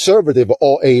conservative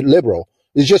or a liberal.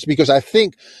 It's just because I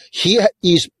think he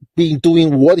is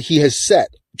doing what he has said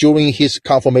during his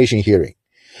confirmation hearing.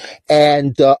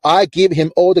 And I give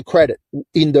him all the credit.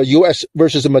 In the U.S.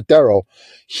 versus Madero,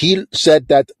 he said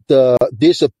that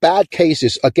these bad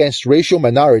cases against racial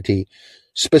minority,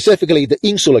 specifically the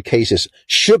insular cases,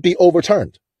 should be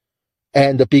overturned.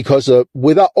 And because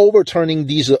without overturning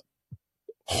these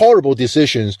horrible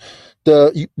decisions,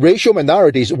 the racial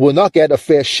minorities will not get a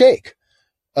fair shake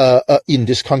in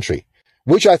this country,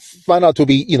 which I find out to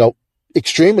be,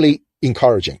 extremely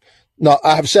encouraging. Now,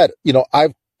 I have said,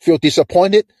 I feel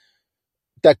disappointed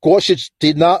that Gorsuch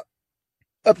did not.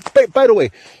 By the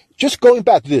way, just going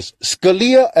back to this,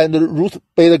 Scalia and Ruth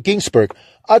Bader Ginsburg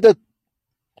are the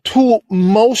 2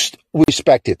 most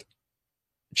respected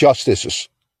justices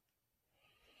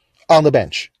on the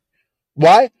bench.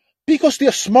 Why? Because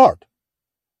they're smart.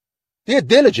 They're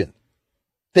diligent.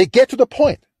 They get to the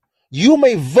point. You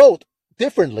may vote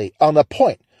differently on a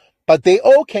point, but they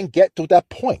all can get to that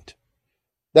point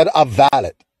that are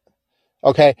valid.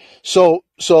 Okay. So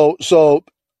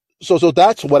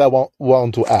that's what I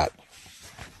want to add.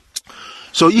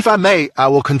 So if I may, I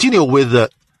will continue with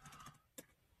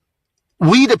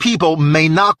we the people may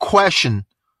not question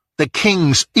the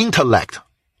king's intellect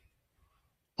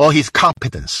or his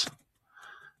competence.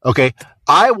 Okay.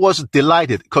 I was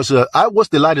delighted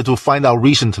to find out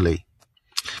recently,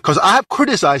 because I have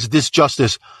criticized this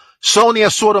Justice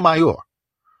Sonia Sotomayor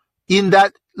in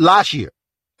that last year,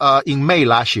 in May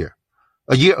last year,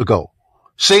 a year ago,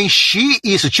 saying she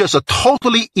is just a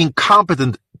totally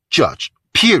incompetent judge,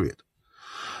 period.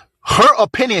 Her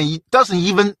opinion doesn't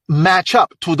even match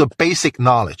up to the basic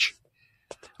knowledge.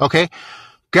 Okay.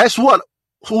 Guess what?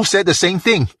 Who said the same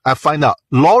thing? I find out.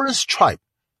 Lawrence Tribe,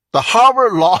 the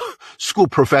Harvard Law School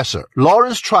professor,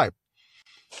 Lawrence Tribe,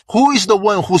 who is the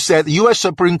one who said the U.S.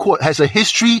 Supreme Court has a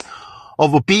history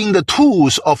of being the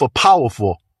tools of the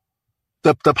powerful.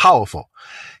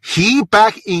 He,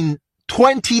 back in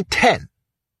 2010,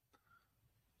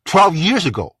 12 years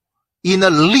ago, in a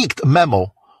leaked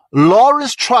memo,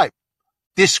 Lawrence Tribe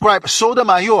described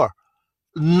Sotomayor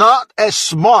not as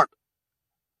smart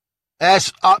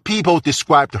as people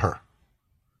described her.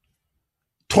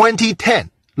 2010,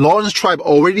 Lawrence Tribe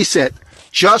already said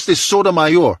Justice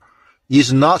Sotomayor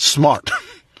is not smart.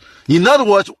 In other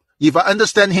words, if I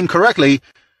understand him correctly,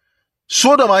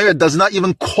 Sotomayor does not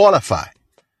even qualify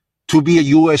to be a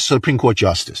U.S. Supreme Court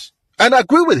justice. And I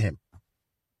agree with him.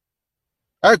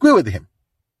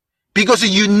 Because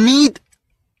you need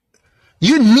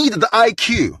the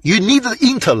IQ, you need the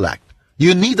intellect,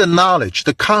 you need the knowledge,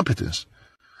 the competence.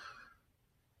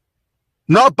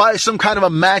 Not by some kind of a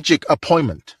magic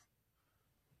appointment.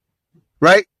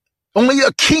 Right? Only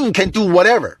a king can do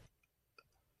whatever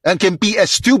and can be as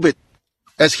stupid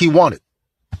as he wanted.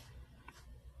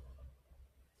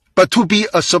 But to be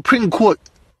a Supreme Court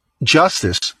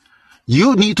justice,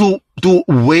 you need to do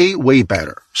way, way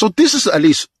better. So this is at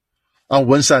least on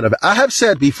one side of it. I have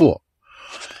said before,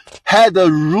 had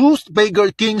Ruth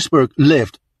Bader Ginsburg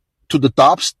lived to the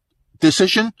Dobbs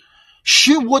decision,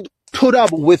 she would put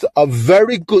up with a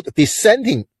very good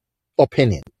dissenting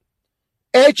opinion,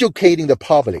 educating the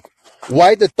public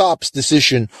why the Dobbs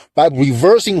decision by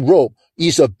reversing Roe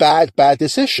is a bad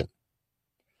decision.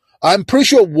 I'm pretty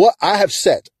sure what I have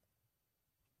said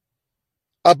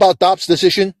about Dobbs'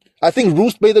 decision, I think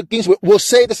Ruth Bader Ginsburg will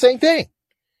say the same thing.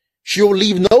 She will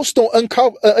leave no stone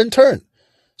unturned,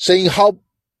 saying how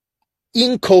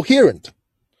incoherent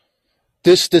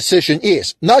this decision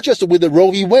is, not just with the Roe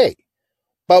v. Wade,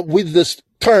 but with this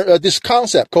this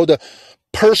concept called the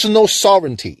personal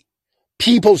sovereignty,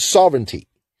 people's sovereignty.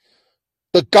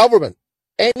 The government,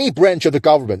 any branch of the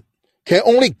government, can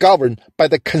only govern by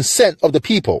the consent of the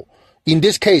people. In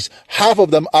this case, half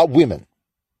of them are women.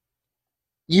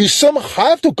 You somehow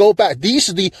have to go back. These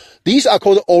are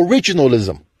called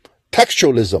originalism,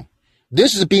 textualism.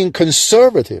 This is being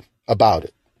conservative about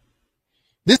it.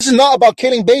 This is not about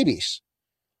killing babies.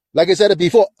 Like I said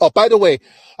before. Oh, by the way,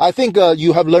 I think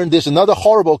you have learned this another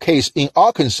horrible case in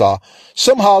Arkansas.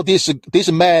 Somehow this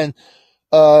man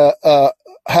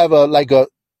have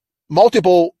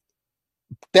multiple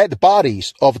dead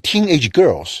bodies of teenage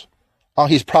girls on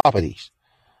his properties,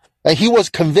 and he was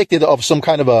convicted of some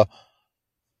kind of a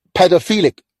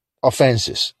pedophilic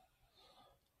offenses.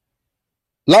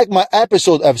 Like my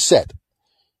episode I've said,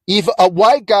 if a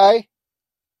white guy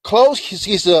close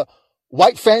his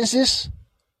white fences,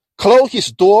 close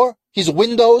his door, his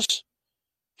windows,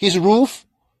 his roof,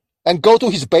 and go to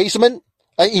his basement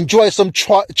and enjoy some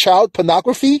child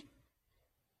pornography,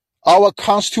 our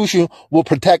Constitution will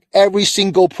protect every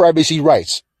single privacy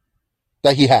rights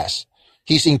that he has.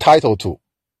 He's entitled to.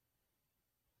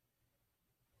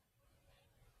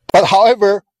 But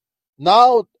however,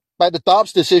 now by the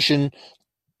Dobbs decision,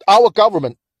 our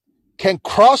government can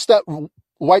cross that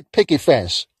white picket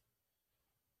fence,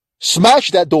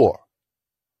 smash that door,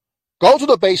 go to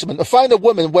the basement and find a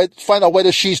woman, find out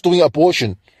whether she's doing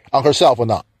abortion on herself or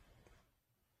not.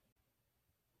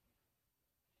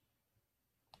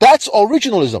 That's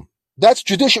originalism. That's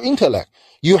judicial intellect.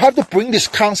 You have to bring this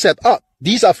concept up.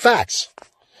 These are facts.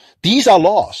 These are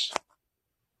laws.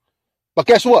 But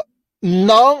guess what?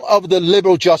 None of the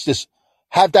liberal justice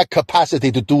have that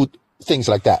capacity to do things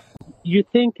like that. You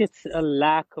think it's a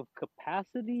lack of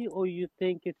capacity, or you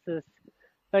think it's a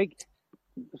like?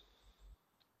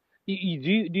 Do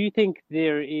you think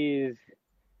there is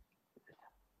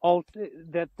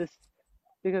that this?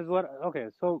 Because what? Okay,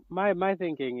 so my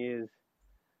thinking is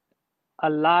a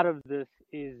lot of this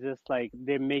is just like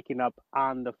they're making up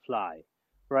on the fly,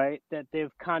 right? That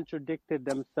they've contradicted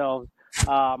themselves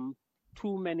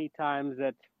too many times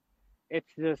that it's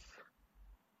just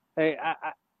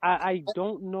I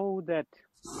don't know that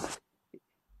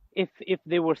if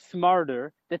they were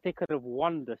smarter that they could have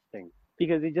won this thing,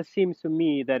 because it just seems to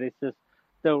me that it's just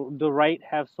the right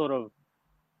have sort of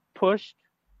pushed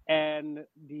and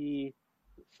the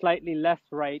slightly less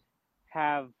right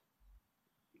have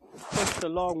pushed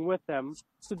along with them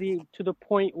to the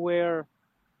point where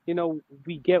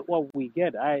we get what we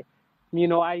get.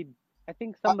 I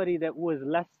think somebody that was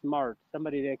less smart,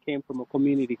 somebody that came from a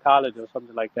community college or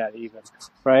something like that, even,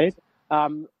 right?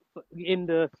 In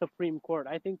the Supreme Court,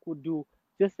 I think would do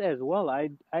just as well.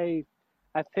 I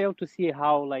fail to see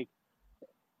how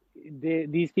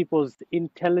these people's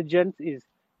intelligence is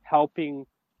helping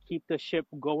keep the ship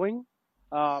going.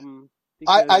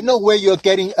 I know where you're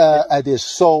getting at this.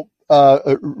 So,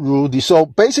 Rudy. So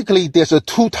basically, there's a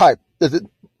two type.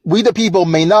 We the people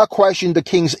may not question the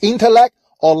king's intellect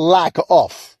or lack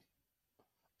of,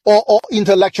 or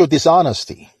intellectual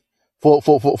dishonesty for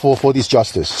this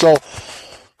justice. So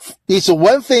it's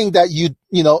one thing that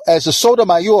as a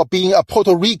Sotomayor being a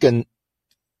Puerto Rican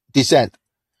descent,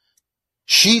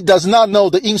 she does not know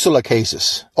the insular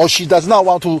cases, or she does not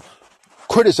want to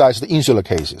criticize the insular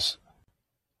cases.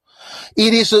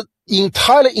 It is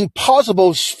entirely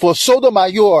impossible for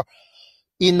Sotomayor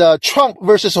in Trump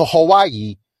versus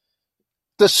Hawaii.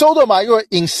 The Sotomayor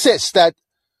insists that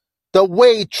the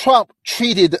way Trump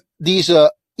treated these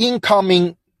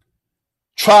incoming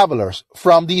travelers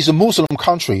from these Muslim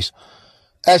countries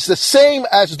as the same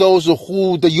as those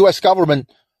who the U.S. government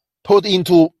put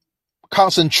into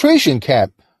concentration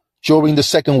camp during the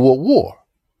Second World War.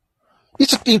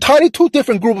 It's entirely two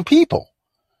different group of people.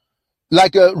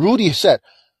 Like Rudy said,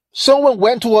 someone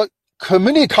went to a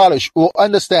community college will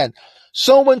understand.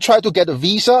 Someone tried to get a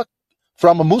visa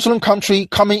from a Muslim country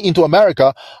coming into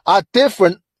America are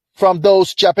different from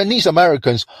those Japanese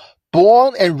Americans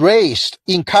born and raised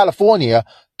in California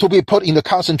to be put in the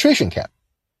concentration camp.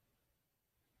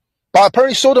 But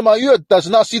apparently Sotomayor does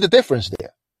not see the difference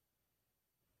there.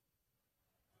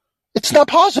 It's not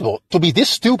possible to be this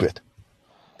stupid.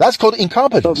 That's called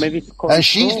incompetence. So maybe it's and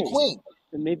she's the queen.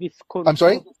 Maybe it's I'm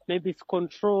sorry? Maybe it's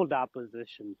controlled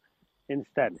opposition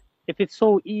instead. If it's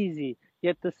so easy,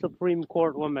 yet the Supreme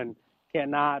Court woman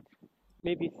cannot.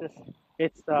 Maybe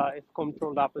it's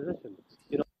controlled opposition.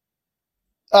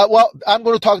 Well, I'm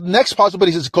going to talk. Next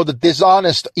possibility is called the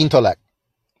dishonest intellect,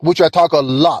 which I talk a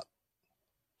lot.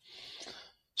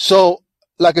 So,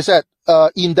 like I said,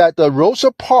 in that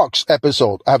Rosa Parks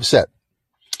episode, I have said,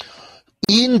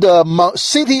 in the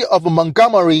city of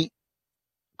Montgomery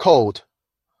code,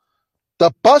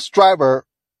 the bus driver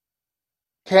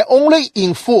can only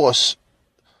enforce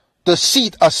the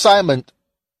seat assignment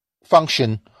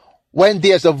function when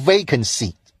there's a vacant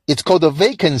seat. It's called the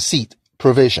vacant seat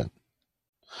provision.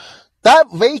 That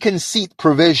vacant seat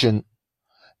provision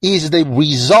is the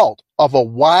result of a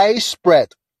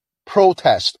widespread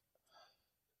protest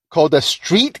called the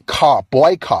streetcar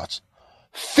boycott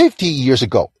 50 years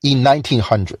ago in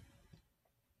 1900.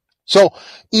 So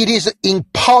it is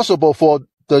impossible for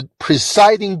the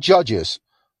presiding judges.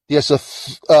 There's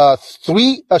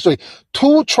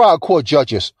two trial court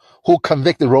judges who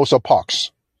convicted Rosa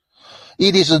Parks.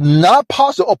 It is not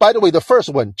possible. Oh, by the way, the first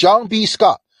one, John B.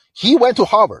 Scott, he went to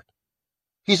Harvard.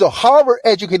 He's a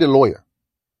Harvard-educated lawyer.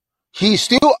 He's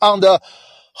still on the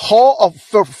Hall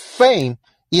of Fame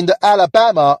in the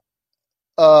Alabama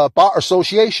Bar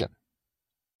Association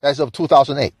as of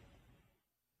 2008.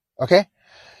 Okay?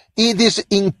 It is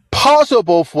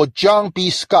impossible for John B.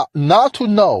 Scott not to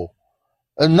know,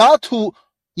 not to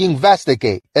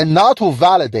investigate, and not to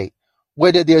validate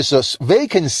whether there's a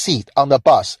vacant seat on the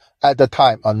bus at the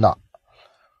time or not.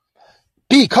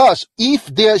 Because if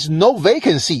there's no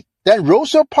vacancy, then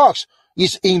Rosa Parks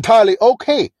is entirely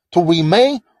okay to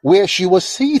remain where she was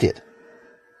seated.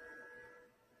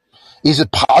 Is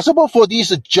it possible for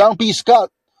this John B.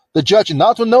 Scott, the judge,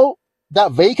 not to know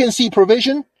that vacancy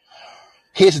provision?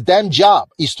 His damn job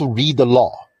is to read the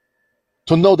law,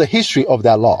 to know the history of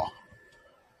that law.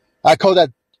 I call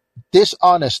that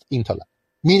dishonest intellect,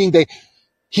 meaning that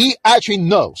he actually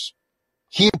knows.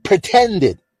 He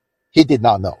pretended he did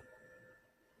not know.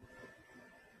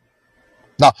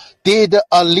 Now, did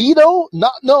Alito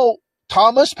not know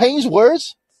Thomas Paine's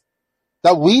words?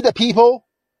 That we, the people,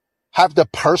 have the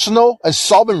personal and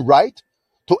sovereign right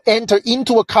to enter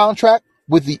into a contract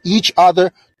with each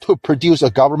other to produce a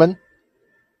government?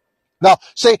 Now,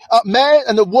 say a man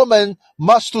and a woman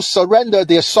must to surrender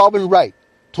their sovereign right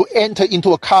to enter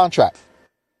into a contract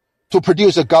to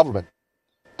produce a government.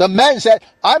 The man said,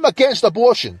 I'm against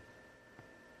abortion.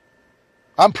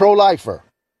 I'm pro-lifer.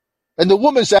 And the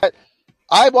woman said,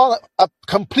 I want a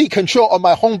complete control of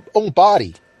my own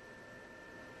body.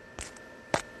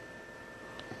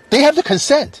 They have to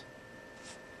consent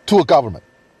to a government.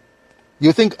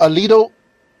 You think Alito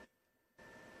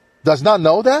does not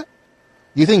know that?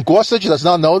 You think Gorsuch does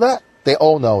not know that? They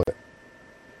all know it.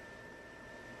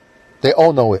 They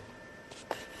all know it.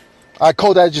 I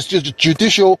call that just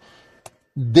judicial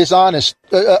dishonest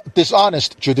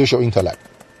judicial intellect.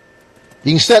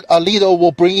 Instead, Alito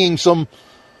will bring in some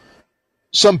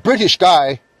British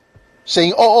guy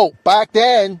saying, oh, back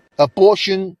then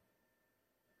abortion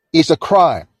is a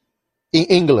crime in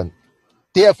England.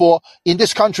 Therefore, in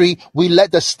this country, we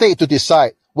let the state to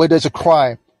decide whether it's a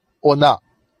crime or not.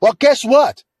 Well, guess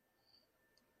what?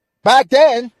 Back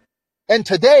then and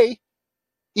today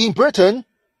in Britain,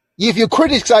 if you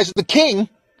criticize the king,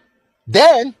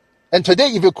 then and today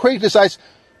if you criticize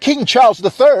King Charles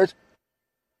III,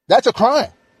 that's a crime.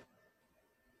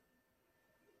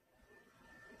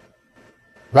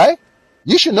 Right?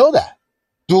 You should know that.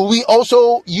 Do we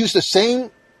also use the same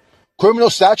criminal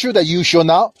statute that you shall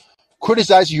not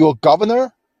criticize your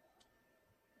governor,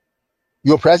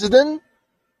 your president?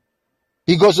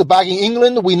 Because back in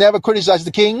England, we never criticized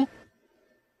the king.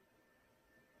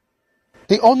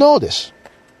 They all know this.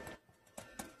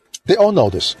 They all know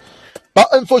this. But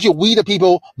unfortunately, we the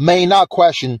people may not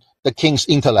question the king's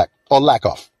intellect or lack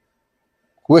of.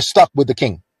 We're stuck with the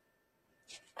king.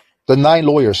 The 9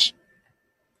 lawyers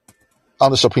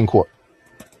on the Supreme Court.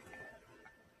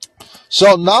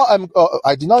 So now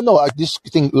I did not know this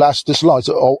thing lasts this long. It's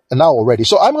an hour already.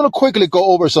 So I'm going to quickly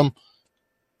go over some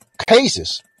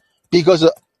cases because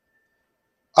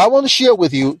I want to share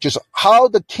with you just how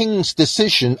the king's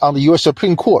decision on the U.S.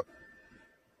 Supreme Court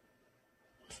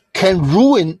can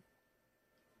ruin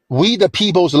we the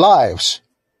people's lives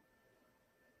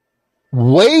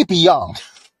way beyond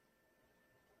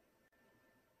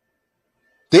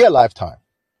their lifetime.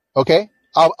 Okay?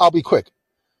 I'll be quick.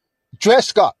 Dred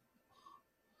Scott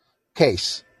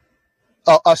case.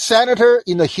 A senator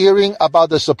in a hearing about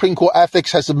the Supreme Court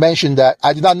ethics has mentioned that,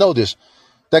 I did not know this,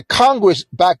 that Congress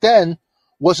back then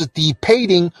was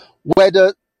debating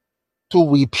whether to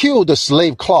repeal the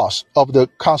slave clause of the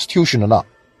Constitution or not.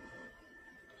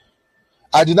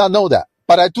 I did not know that.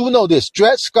 But I do know this.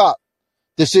 Dred Scott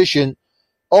decision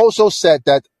also said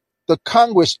that the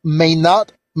Congress may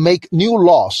not make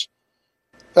laws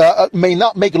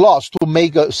to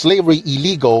make slavery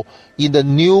illegal in the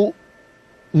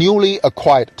newly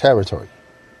acquired territory.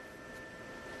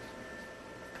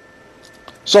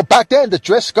 So back then, the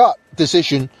Dred Scott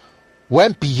decision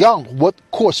went beyond what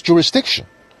court's jurisdiction.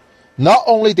 Not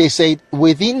only they say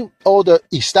within all the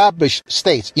established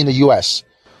states in the U.S.,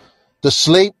 the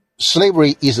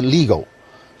slavery is legal.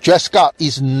 Dred Scott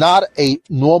is not a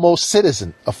normal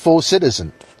citizen, a full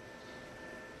citizen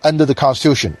under the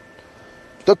Constitution.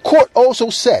 The court also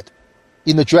said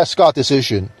in the Dred Scott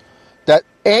decision that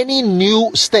any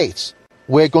new states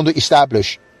we're going to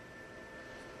establish,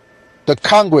 the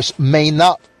Congress may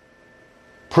not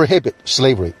prohibit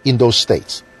slavery in those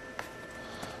states.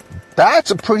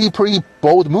 That's a pretty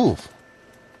bold move.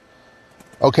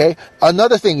 Okay,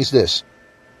 another thing is this.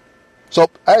 So,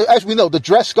 as we know, the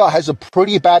Dred Scott has a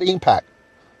pretty bad impact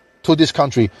to this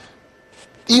country,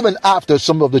 even after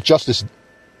some of the justices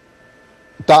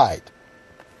died.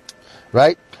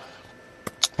 Right?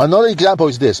 Another example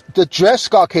is this. The Dred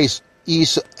Scott case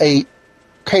is a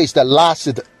case that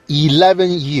lasted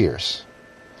 11 years.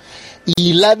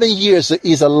 11 years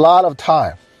is a lot of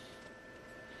time.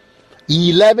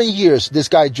 11 years, this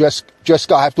guy Dred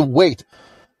Scott have to wait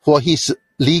for his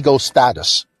legal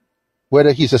status,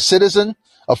 whether he's a citizen,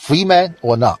 a free man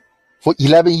or not, for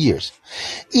 11 years.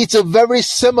 It's a very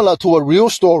similar to a real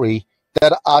story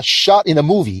that are shot in a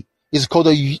movie. It's called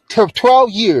 12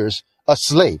 Years a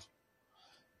Slave.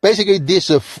 Basically,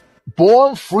 this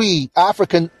born free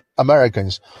African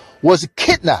Americans was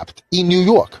kidnapped in New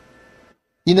York,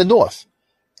 in the North,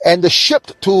 and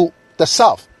shipped to the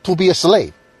South to be a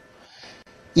slave.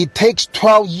 It takes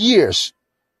 12 years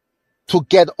to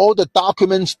get all the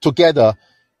documents together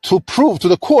to prove to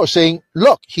the court saying,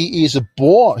 look, he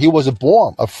was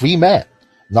born a free man,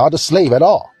 not a slave at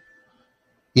all.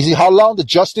 You see how long the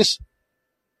justice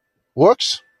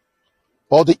works?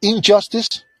 Or the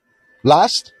injustice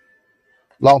lasts?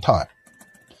 Long time.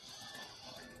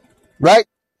 Right?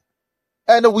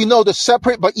 And we know the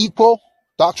separate but equal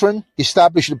doctrine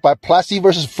established by Plessy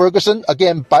versus Ferguson,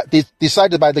 again,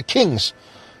 decided by the kings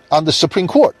on the Supreme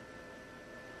Court.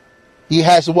 He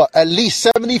has at least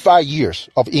 75 years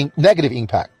of negative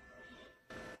impact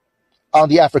on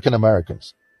the African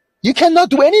Americans. You cannot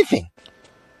do anything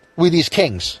with these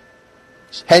kings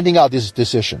handing out these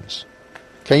decisions.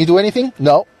 Can you do anything?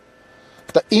 No.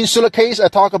 The Insular case I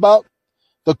talk about,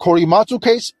 the Korematsu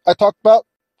case I talk about,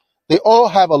 they all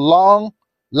have a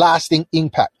long-lasting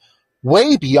impact,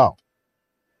 way beyond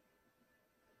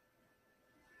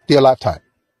their lifetime.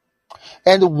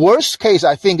 And the worst case,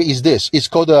 I think, is this. It's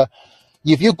called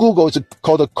if you Google, it's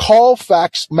called the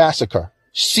Colfax Massacre.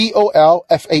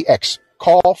 Colfax.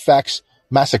 Colfax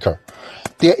Massacre.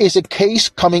 There is a case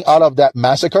coming out of that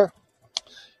massacre.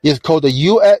 It's called the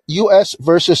U.S.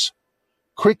 versus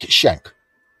Cruikshank.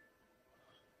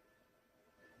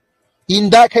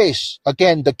 In that case,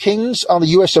 again, the kings on the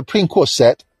U.S. Supreme Court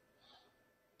said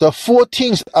the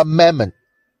 14th Amendment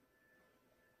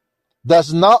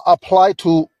does not apply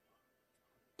to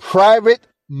private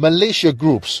militia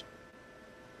groups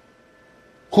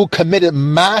who committed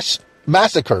mass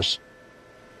massacres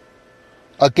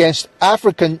against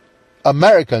African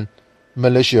American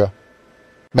militia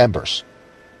members.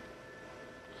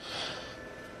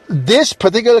 This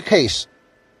particular case,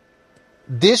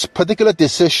 this particular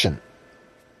decision,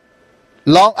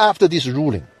 long after this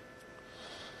ruling,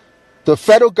 the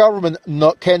federal government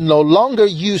can no longer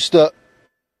use the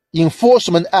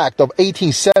Enforcement Act of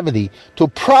 1870 to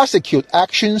prosecute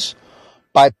actions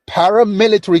by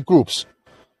paramilitary groups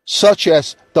such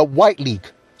as the White League,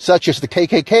 such as the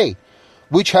KKK,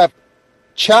 which have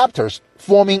chapters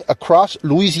forming across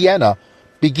Louisiana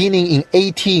beginning in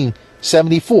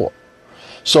 1874.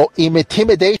 So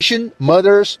intimidation,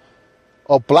 murders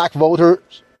of black voter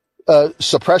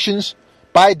suppressions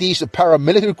by these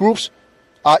paramilitary groups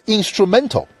are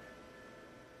instrumental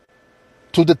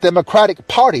to the Democratic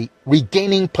Party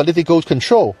regaining political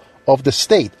control of the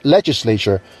state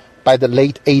legislature by the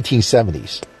late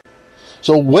 1870s.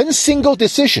 So one single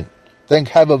decision then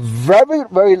have a very,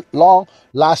 very long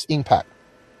last impact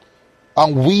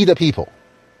on we the people.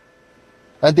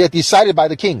 And they're decided by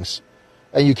the kings,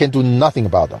 and you can do nothing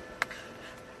about them.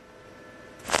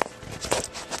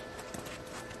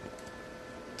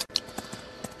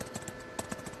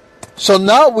 So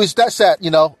now with that said,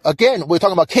 again, we're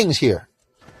talking about kings here.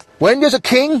 When there's a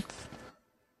king,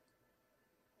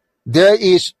 there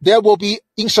will be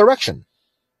insurrection.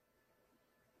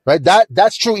 Right?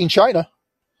 That's true in China.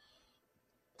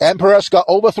 Emperors got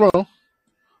overthrown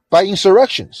by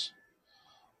insurrections.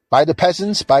 by the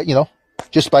peasants,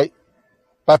 just by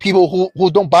people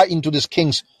who don't buy into this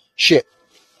king's shit.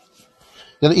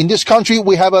 In this country,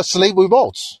 we have a slave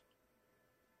revolts.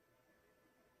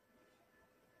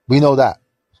 We know that.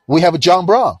 We have John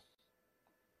Brown.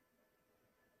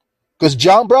 Because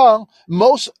John Brown,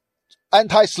 most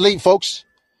anti-slave folks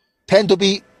tend to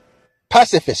be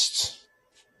pacifists.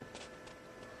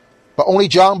 But only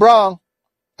John Brown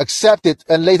accepted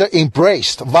and later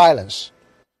embraced violence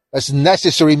as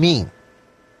necessary mean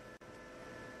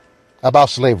about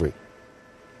slavery.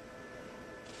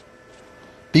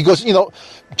 Because,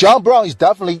 John Brown is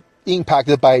definitely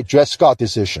impacted by Dred Scott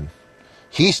decision.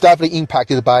 He's definitely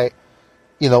impacted by,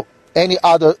 any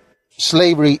other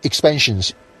slavery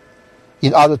expansions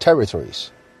in other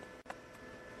territories.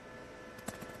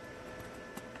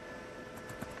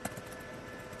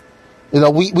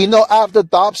 We know after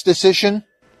Dobbs' decision,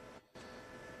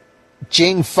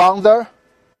 Jane Fonda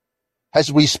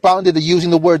has responded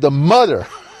using the word murder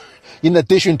in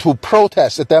addition to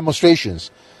protests and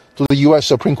demonstrations to the U.S.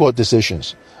 Supreme Court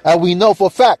decisions. And we know for a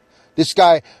fact this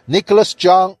guy, Nicholas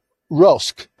John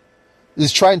Rosk,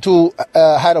 is trying to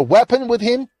had a weapon with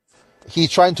him.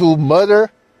 He's trying to murder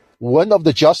one of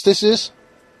the justices.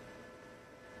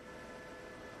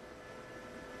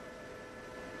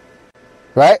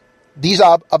 Right? These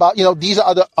are about, these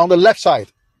are on the left side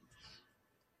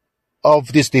of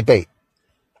this debate.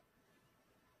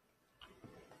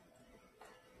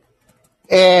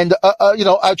 And, I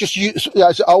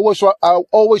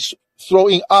always throw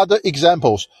in other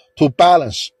examples to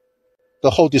balance the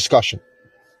whole discussion.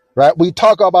 Right? We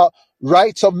talk about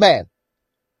rights of man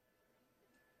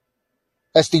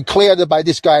as declared by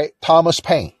this guy, Thomas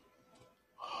Paine.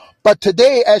 But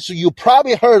today, as you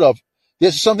probably heard of,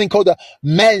 there's something called the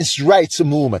men's rights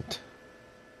movement.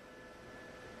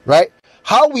 Right?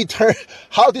 How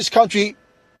this country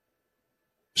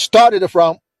started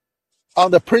from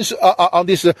on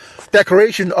this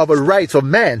declaration of a rights of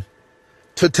man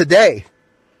to today,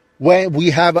 when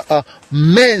we have a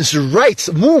men's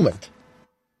rights movement.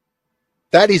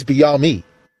 That is beyond me.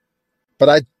 But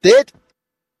I did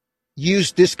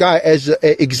use this guy as an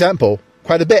example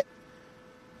quite a bit.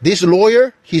 This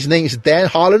lawyer, his name is Dan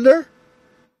Hollander.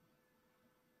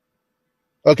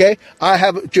 Okay, I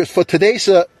have just for today's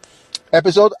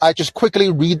episode, I just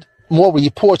quickly read more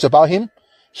reports about him.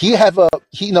 He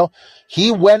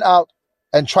went out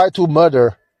and tried to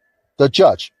murder the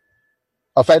judge,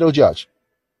 a federal judge,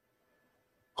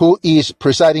 who is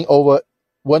presiding over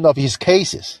one of his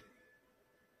cases.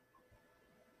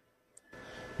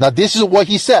 Now, this is what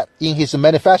he said in his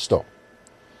manifesto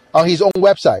on his own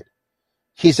website.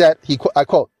 He said, I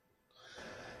quote,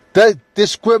 "The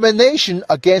discrimination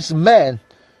against men,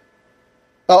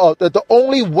 the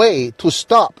only way to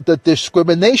stop the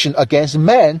discrimination against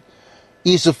men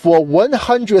is for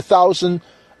 100,000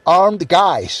 armed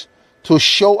guys to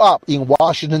show up in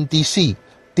Washington, D.C.,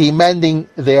 demanding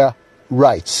their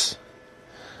rights."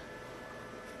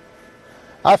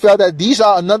 I felt that these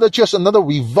are just another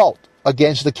revolt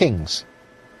against the kings.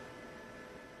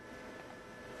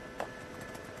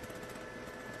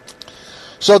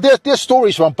 So there's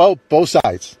stories from both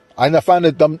sides. And I find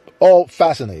them all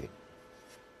fascinating.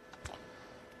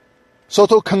 So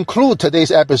to conclude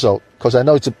today's episode, because I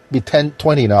know it's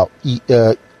 10:20 now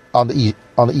on the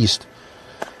east.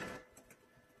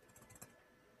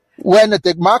 When the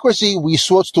democracy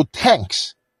resorts to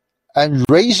tanks and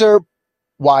razor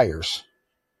wires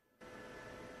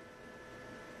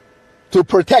to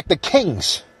protect the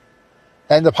kings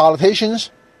and the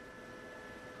politicians,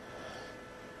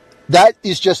 that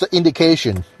is just an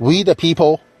indication we, the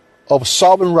people of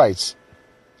sovereign rights,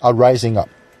 are rising up.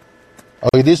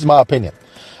 Okay, this is my opinion.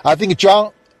 I think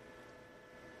Robert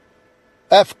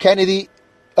F. Kennedy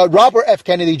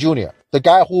Jr., the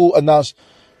guy who announced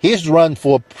his run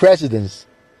for president,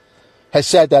 has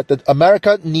said that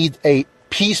America needs a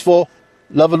peaceful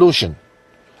revolution.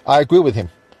 I agree with him.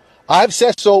 I've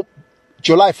said so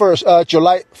July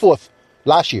 4th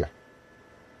last year.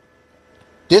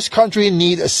 This country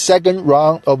needs a second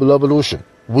round of revolution.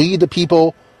 We, the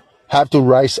people, have to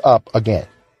rise up again.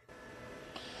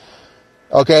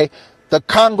 Okay, the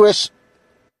Congress,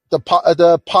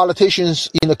 the politicians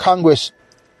in the Congress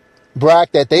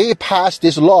brag that they passed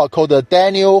this law called the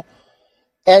Daniel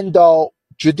Endall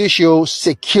Judicial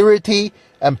Security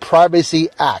and Privacy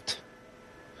Act.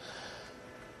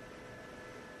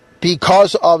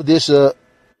 Because of this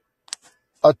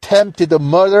attempted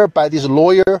murder by this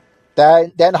lawyer,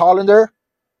 Dan Hollander,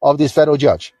 of this federal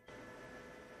judge.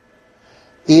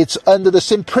 It's under the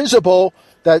same principle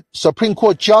that Supreme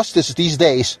Court justices these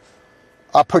days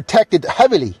are protected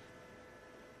heavily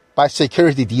by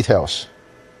security details.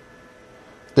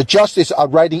 The justices are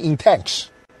riding in tanks.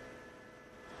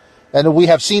 And we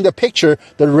have seen the picture,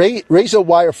 the razor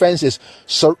wire fences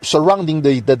surrounding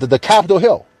the Capitol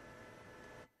Hill.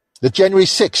 The January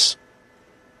 6th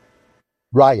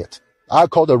riot. I'll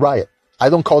call it a riot. I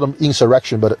don't call them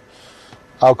insurrection, but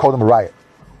I'll call them a riot.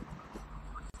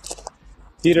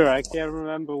 Peter, I can't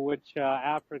remember which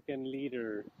African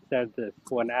leader said this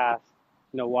when asked,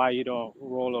 why you don't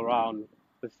roll around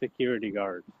with security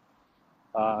guards.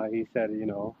 He said,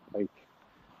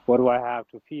 what do I have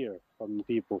to fear from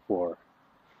people for?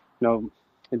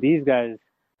 These guys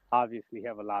obviously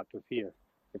have a lot to fear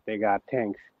if they got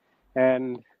tanks.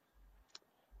 And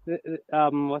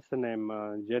what's the name?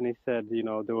 Jenny said,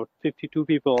 there were 52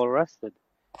 people arrested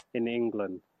in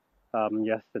England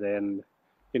yesterday, and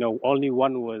only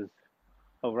one was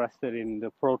arrested in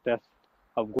the protest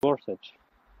of Gorsuch.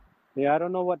 Yeah, I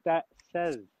don't know what that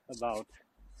says about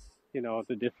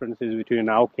the differences between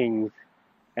our kings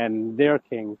and their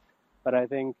kings, but I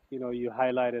think you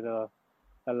highlighted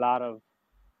a lot of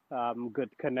good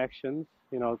connections.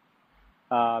 You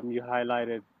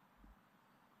highlighted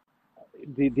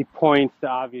the points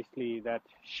obviously that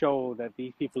show that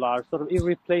these people are sort of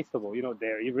irreplaceable.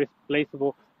 They're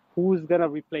irreplaceable. Who's gonna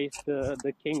replace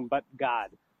the king but God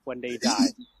when they die?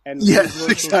 And Yes, who's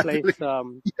going exactly. to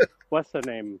replace what's her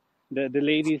name? The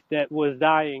lady that was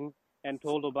dying and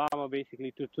told Obama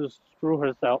basically to screw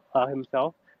himself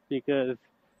because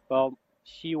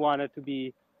she wanted to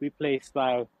be replaced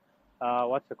by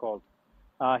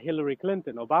Hillary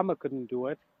Clinton. Obama couldn't do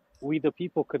it. We the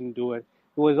people couldn't do it.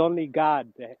 It was only God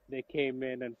that came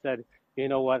in and said, you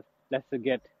know what, let's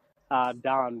get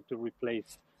Don to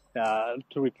replace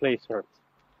her.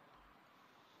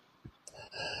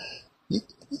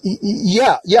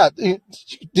 Yeah.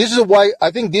 This is why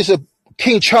I think this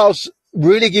King Charles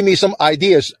really gave me some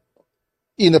ideas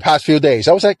in the past few days.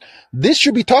 I was like, this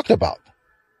should be talked about.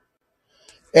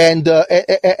 And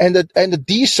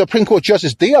these Supreme Court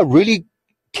justices, they are really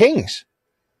kings.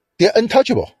 They're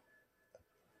untouchable.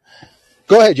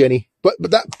 Go ahead, Jenny. But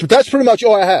that's pretty much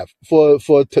all I have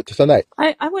for tonight.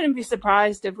 I wouldn't be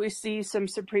surprised if we see some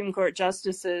Supreme Court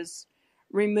justices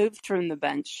removed from the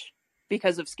bench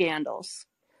because of scandals.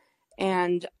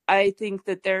 And I think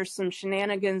that there's some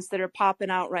shenanigans that are popping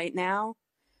out right now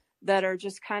that are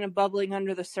just kind of bubbling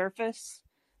under the surface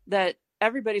that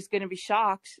everybody's going to be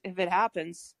shocked if it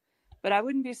happens. But I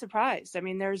wouldn't be surprised. I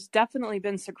mean, there's definitely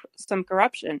been some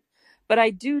corruption. But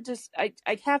I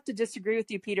have to disagree with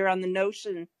you, Peter, on the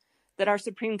notion that our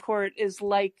Supreme Court is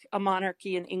like a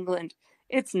monarchy in England.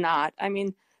 It's not. I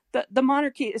mean, the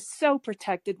monarchy is so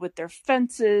protected with their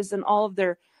fences and all of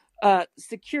their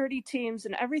security teams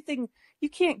and everything. You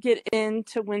can't get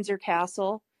into Windsor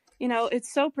Castle.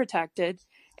 It's so protected.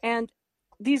 And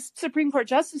these Supreme Court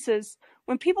justices,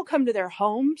 when people come to their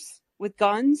homes with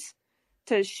guns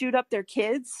to shoot up their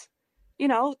kids,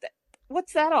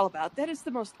 what's that all about? That is the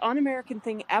most un-American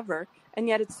thing ever. And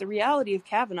yet it's the reality of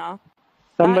Kavanaugh.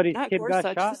 Somebody's not kid Gorsuch.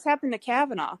 got shot? This happened to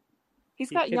Kavanaugh. He's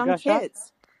got kid young got shot?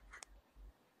 kids.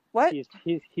 What?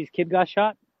 His kid got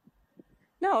shot?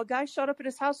 No, a guy showed up at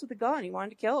his house with a gun. He wanted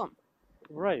to kill him.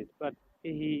 Right, but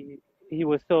he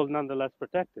was still nonetheless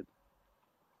protected.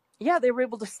 Yeah, they were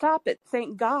able to stop it.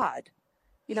 Thank God.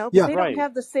 But Yeah, they right. don't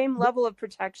have the same level of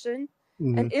protection.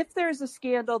 Mm-hmm. And if there's a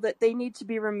scandal that they need to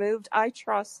be removed, I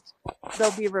trust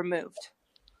they'll be removed.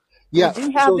 Yeah. We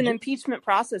do have an impeachment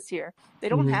process here. They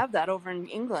don't have that over in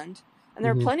England. And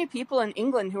there are plenty of people in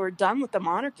England who are done with the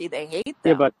monarchy. They hate them.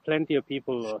 Yeah, but plenty of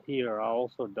people here are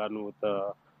also done with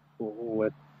the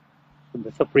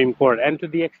Supreme Court. And to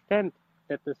the extent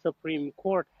that the Supreme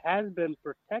Court has been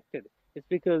protected, it's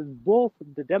because both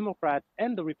the Democrats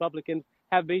and the Republicans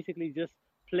have basically just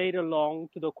played along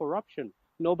to the corruption.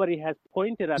 Nobody has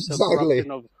pointed at the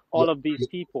corruption of all of these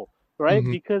people, right?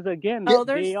 Because again,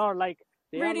 they are like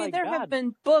Rudy, there God. have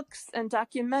been books and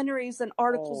documentaries and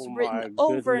articles written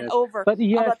over and over about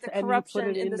the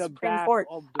corruption in the Supreme Court.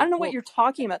 I don't know what you're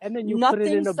talking about. And then you Nothing put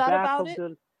it in the said back about of it.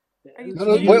 the. Are you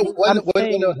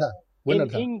kidding me? In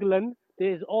England,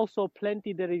 there's also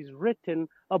plenty that is written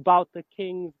about the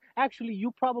kings. Actually,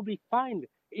 you probably find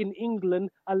in England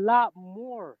a lot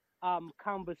more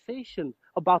conversation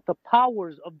about the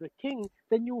powers of the king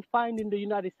than you'll find in the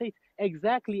United States.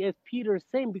 Exactly as Peter's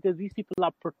saying, because these people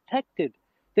are protected.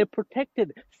 They're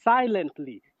protected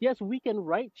silently. Yes, we can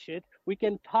write shit. We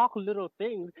can talk little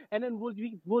things, and then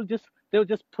they'll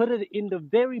just put it in the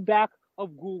very back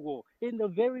of Google, in the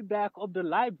very back of the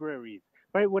libraries.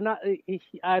 Right?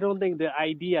 I don't think the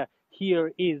idea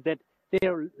here is that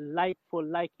they're like for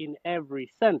like in every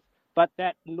sense. but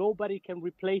that nobody can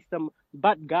replace them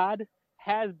but God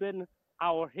has been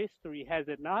our history, has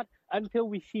it not? Until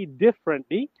we see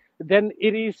differently, then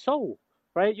it is so.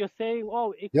 Right? You're saying,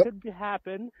 oh, it Yep. could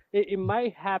happen, it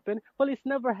might happen. Well, it's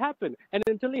never happened. And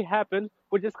until it happens,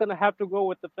 we're just going to have to go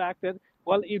with the fact that,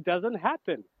 well, it doesn't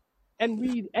happen.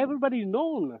 And everybody's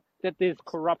known that there's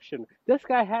corruption. This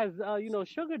guy has,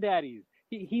 sugar daddies.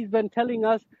 He's been telling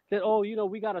us that, oh,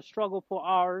 we got to struggle for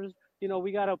ours.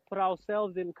 We got to put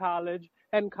ourselves in college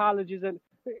and colleges. And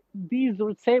these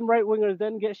same right wingers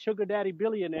then get sugar daddy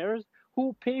billionaires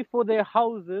who pay for their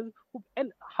houses.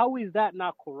 And how is that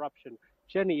not corruption?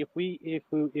 Jenny, if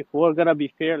we're gonna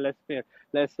be fair, let's be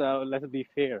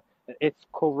fair. It's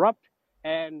corrupt,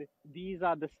 and these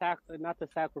are not the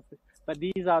sacrifice, but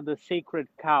these are the sacred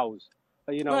cows.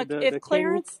 Look, if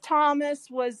Clarence Thomas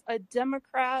was a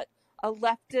Democrat, a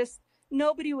leftist,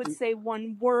 nobody would say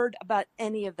one word about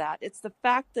any of that. It's the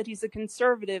fact that he's a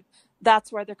conservative. That's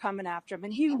why they're coming after him,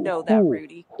 and you know that,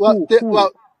 Rudy. Well,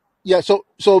 yeah. So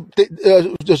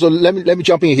let me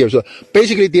jump in here. So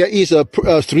basically, there is a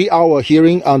 3-hour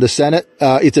hearing on the Senate.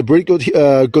 It's a pretty good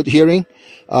hearing.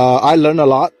 I learned a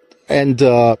lot, and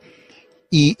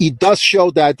it does show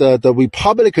that the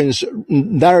Republicans'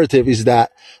 narrative is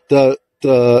that the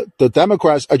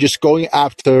Democrats are just going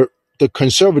after the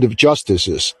conservative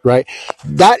justices, right?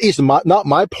 That is not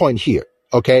my point here.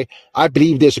 Okay, I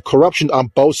believe there's corruption on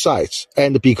both sides,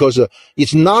 and because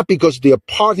it's not because of their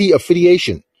party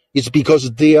affiliation, it's because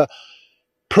their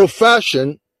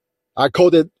profession. I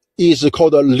call it is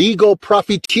called a legal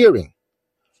profiteering,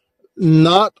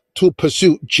 not to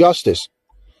pursue justice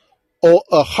or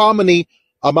a harmony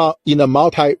in a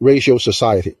multiracial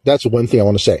society. That's one thing I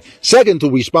want to say. Second,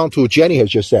 to respond to Jenny has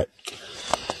just said,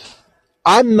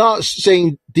 I'm not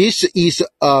saying this is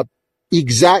a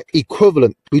exact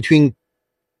equivalent between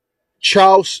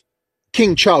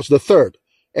King Charles III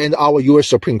and our U.S.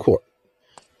 Supreme Court.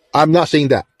 I'm not saying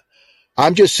that.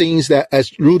 I'm just saying that,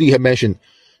 as Rudy had mentioned,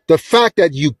 the fact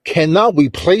that you cannot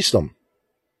replace them,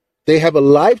 they have a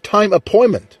lifetime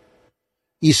appointment,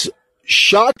 is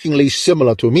shockingly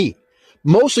similar to me.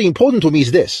 Most important to me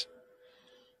is this.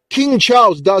 King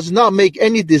Charles does not make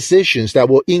any decisions that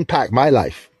will impact my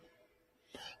life.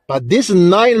 But these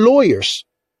 9 lawyers,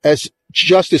 as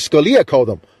Justice Scalia called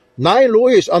them, 9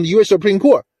 lawyers on the U.S. Supreme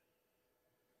Court,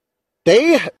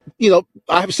 they,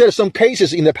 I have said some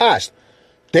cases in the past,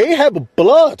 they have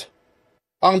blood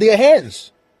on their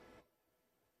hands.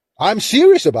 I'm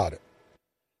serious about it.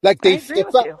 Like they,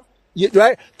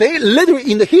 right? They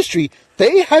literally in the history,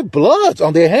 they have blood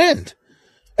on their hand,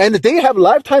 and they have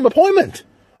lifetime appointment.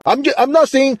 I'm not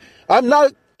saying I'm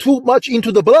not too much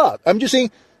into the blood. I'm just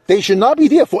saying they should not be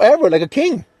there forever like a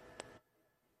king.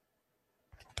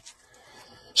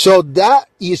 So that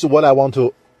is what I want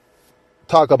to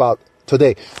talk about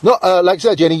today. No, like I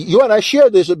said, Jenny, you and I share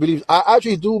this belief. I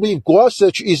actually do believe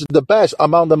Gorsuch is the best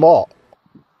among them all.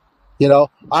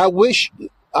 I wish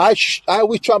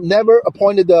Trump never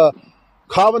appointed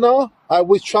Kavanaugh. I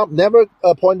wish Trump never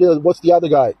appointed, what's the other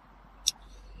guy?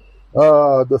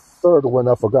 The third one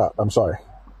I forgot. I'm sorry.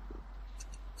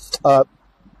 But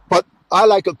I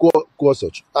like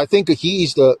Gorsuch. I think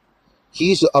he's the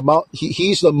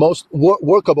most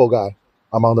workable guy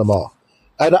among them all.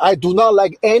 And I do not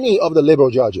like any of the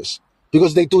liberal judges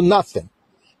because they do nothing.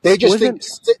 They just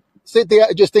sit there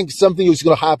and just think something is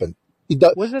going to happen.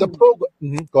 Go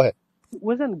ahead.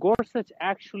 Wasn't Gorsuch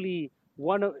actually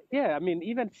one of? Yeah, I mean,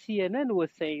 even CNN was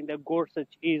saying that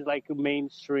Gorsuch is like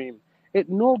mainstream.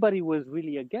 Nobody was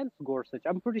really against Gorsuch.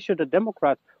 I'm pretty sure the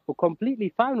Democrats were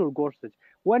completely fine with Gorsuch.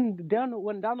 When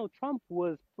Donald Trump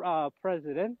was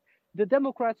president, the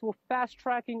Democrats were fast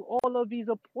tracking all of these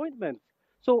appointments.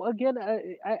 So again,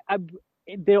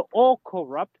 they're all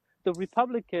corrupt. The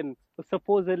Republican,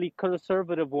 supposedly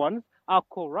conservative ones, are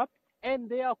corrupt, and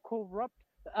they are corrupt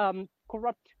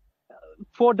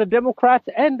for the Democrats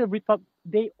and the Republicans.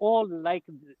 They all like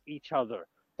each other.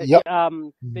 Yep.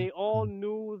 They all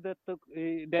knew that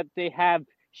they have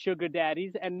sugar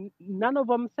daddies, and none of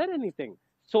them said anything.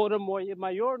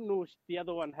 Sotomayor knew the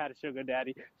other one had a sugar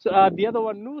daddy. So the other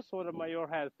one knew Sotomayor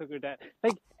had a sugar daddy.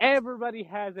 Like everybody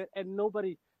has it, and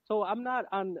nobody. So I'm not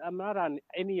on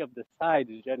any of the sides,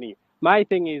 Jenny. My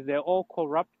thing is they're all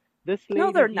corrupt. This lady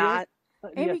No, they're here, not.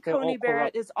 Amy yes, Coney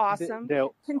Barrett is awesome. They're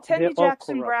Ketanji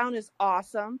Jackson Brown is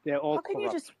awesome. They're all How can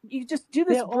corrupt. you just do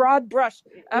this broad brush?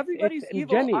 Everybody's evil.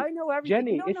 Jenny, I know everything.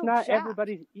 Jenny, it's not Jack.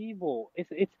 everybody's evil.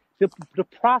 It's the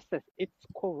process. It's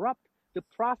corrupt. The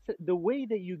process, the way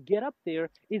that you get up there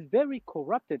is very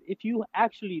corrupted. If you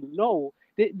actually know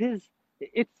these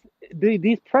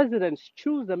presidents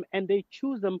choose them, and they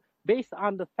choose them based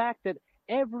on the fact that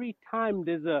every time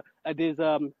there's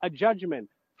a judgment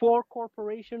for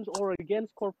corporations or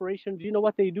against corporations, you know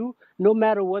what they do? No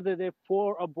matter whether they're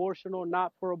for abortion or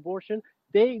not for abortion,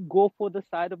 they go for the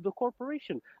side of the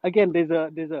corporation. Again, there's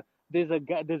a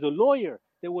lawyer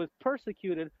that was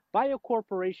persecuted by a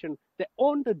corporation that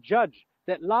owned a judge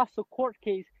that lost a court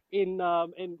case in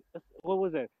what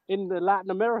was it, in Latin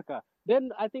America.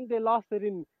 Then I think they lost it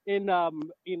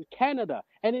in Canada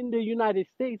and in the United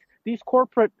States. These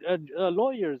corporate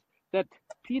lawyers that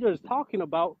Peter's talking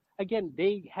about, again,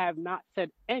 they have not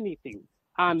said anything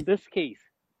on this case,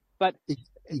 but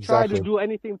try to do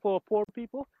anything for poor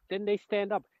people, then they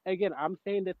stand up. Again, I'm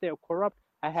saying that they're corrupt.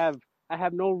 I have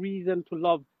no reason to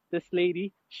love this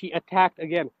lady. She attacked,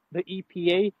 again, the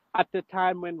EPA at the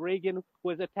time when Reagan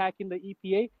was attacking the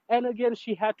EPA, and again,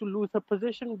 she had to lose her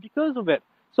position because of it.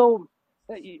 So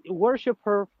worship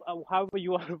her however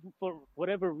you want, for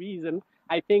whatever reason.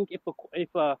 I think if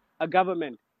a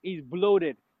government is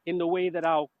bloated in the way that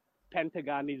our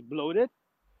Pentagon is bloated,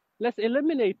 let's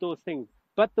eliminate those things.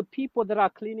 But the people that are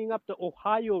cleaning up the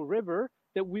Ohio River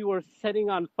that we were setting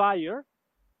on fire,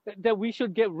 that we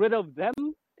should get rid of them.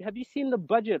 Have you seen the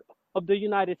budget of the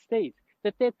United States?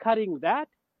 That they're cutting that?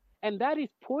 And that is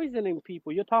poisoning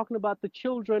people. You're talking about the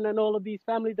children and all of these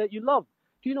families that you love.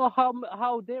 Do you know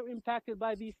how they're impacted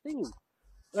by these things?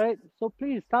 Right? So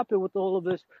please stop it with all of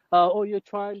this. You're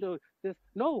trying to this.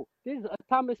 No, there's a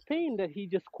Thomas Paine that he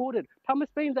just quoted. Thomas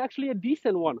Paine's actually a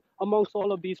decent one amongst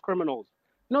all of these criminals.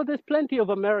 There's plenty of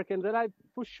Americans that I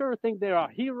for sure think there are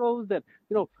heroes that,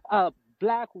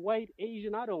 black, white,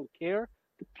 Asian, I don't care.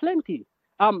 Plenty.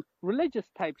 Religious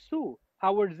types too.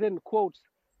 Howard Zinn quotes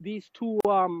these two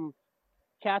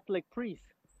Catholic priests,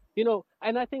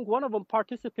 and I think one of them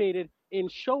participated in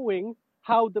showing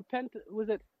how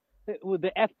with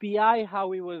the FBI,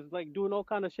 how he was like doing all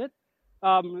kind of shit.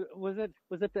 Was it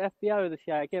the FBI or the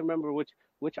CIA? I can't remember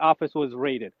which office was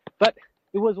raided, but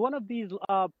it was one of these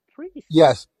priests.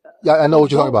 Yes, yeah, I know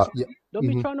what you're talking about. Yeah. Don't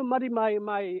be trying to muddy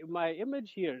my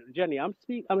image here, Jenny. I'm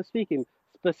speaking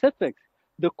specifics.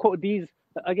 These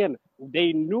again,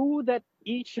 they knew that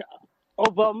each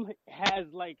of them has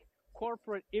like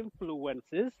corporate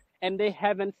influences, and they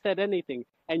haven't said anything.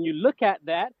 And you look at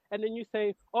that, and then you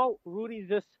say, "Oh, Rudy's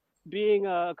just being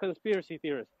a conspiracy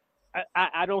theorist."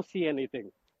 I don't see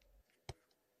anything.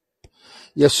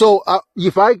 Yeah. So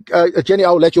if Jenny,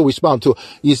 I'll let you respond to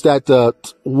is that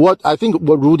what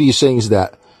Rudy is saying is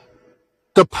that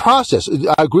the process.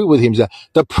 I agree with him that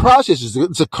the process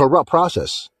is a corrupt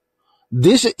process.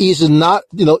 This is not,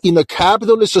 in a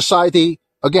capitalist society.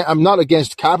 Again, I'm not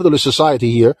against capitalist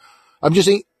society here. I'm just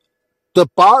saying the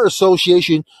Bar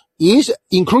Association is,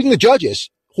 including the judges,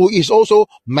 who is also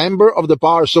member of the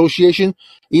Bar Association,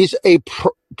 is a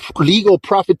legal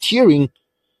profiteering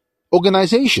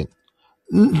organization.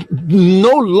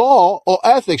 No law or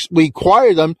ethics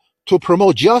require them to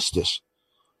promote justice,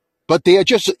 but they are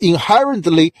just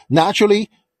inherently, naturally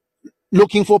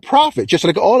looking for profit, just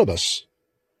like all of us.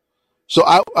 So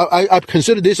I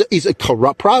consider this is a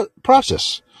corrupt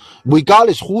process,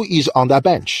 regardless who is on that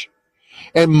bench.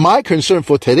 And my concern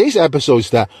for today's episode is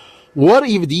that what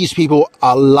if these people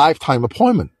are lifetime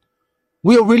appointment?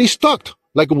 We are really stuck,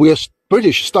 like we are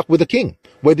British stuck with the king,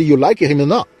 whether you like him or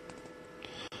not.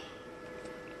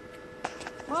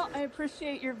 Well, I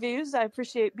appreciate your views. I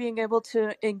appreciate being able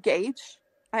to engage.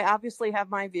 I obviously have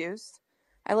my views.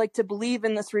 I like to believe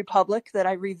in this republic that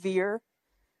I revere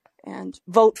and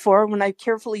vote for. When I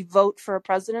carefully vote for a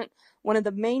president, one of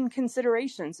the main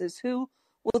considerations is who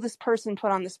will this person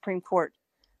put on the Supreme Court.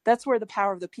 That's where the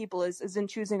power of the people is in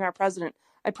choosing our president.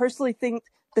 I personally think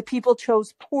the people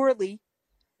chose poorly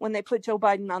when they put Joe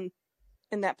Biden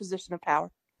in that position of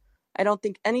power. I don't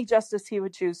think any justice he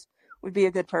would choose would be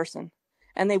a good person.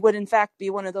 And they would, in fact, be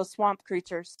one of those swamp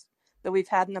creatures that we've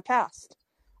had in the past.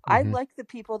 Mm-hmm. I like the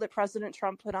people that President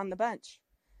Trump put on the bench.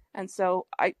 And so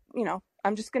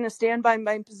I'm just going to stand by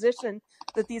my position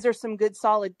that these are some good,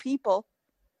 solid people.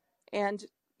 And,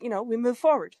 we move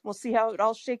forward. We'll see how it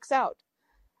all shakes out.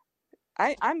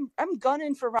 I'm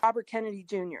gunning for Robert Kennedy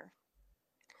Jr.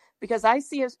 because I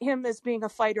see him as being a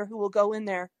fighter who will go in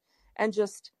there and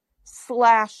just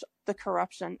slash the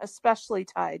corruption, especially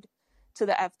tied to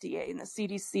the FDA and the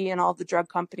CDC and all the drug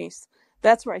companies.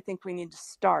 That's where I think we need to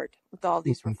start with all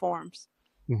these reforms.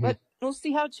 Mm-hmm. But we'll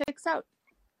see how it shakes out.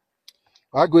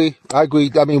 I agree. I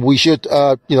mean, we should,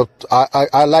 I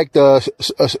like the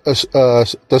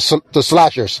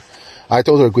slashers. I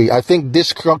totally agree. I think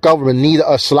this government needs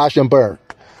a slash and burn,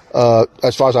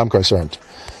 as far as I'm concerned.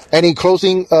 Any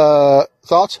closing,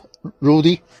 thoughts,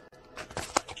 Rudy?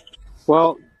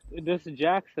 Well, this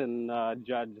Jackson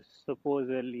judge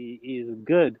supposedly is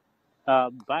good.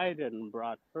 Biden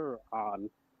brought her on.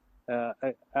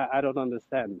 I don't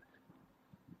understand.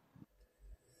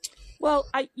 Well,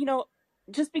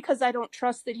 just because I don't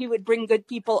trust that he would bring good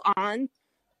people on,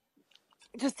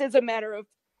 just as a matter of,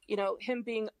 him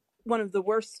being one of the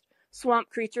worst swamp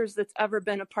creatures that's ever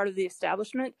been a part of the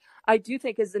establishment, I do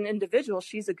think as an individual,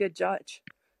 she's a good judge.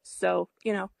 So,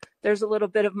 there's a little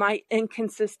bit of my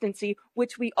inconsistency,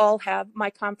 which we all have, my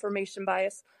confirmation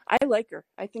bias. I like her.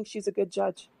 I think she's a good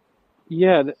judge.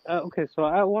 Yeah, okay, so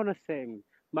I want to say,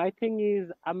 my thing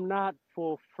is, I'm not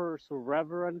for first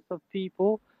reverence of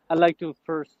people. I like to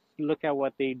first look at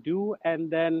what they do and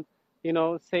then,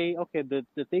 say, okay,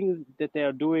 the things that they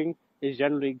are doing is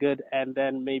generally good, and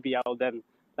then maybe I'll then,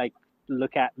 like,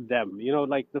 look at them.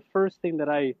 Like, the first thing that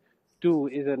I do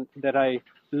isn't that I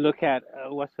look at,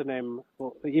 what's the name,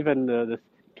 well, even this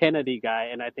Kennedy guy,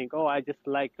 and I think, oh, I just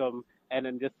like him, and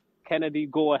then just Kennedy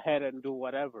go ahead and do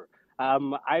whatever.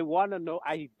 I want to know.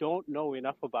 I don't know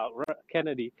enough about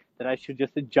Kennedy that I should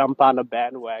just jump on a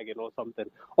bandwagon or something,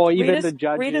 or even the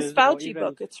judges. Read his Fauci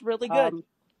book; it's really good. Um,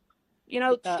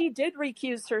 she did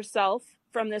recuse herself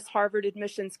from this Harvard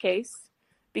admissions case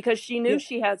because she knew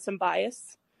she had some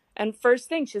bias. And first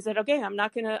thing she said, "Okay, I'm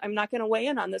not gonna weigh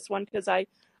in on this one because I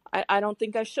don't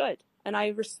think I should." And I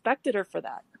respected her for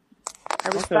that. I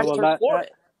respect her for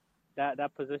it.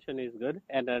 That position is good,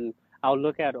 and then I'll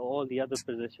look at all the other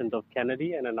positions of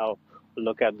Kennedy, and then I'll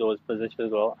look at those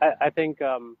positions. Well, I think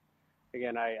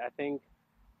again, I think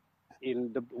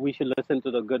we should listen to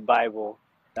the good Bible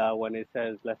when it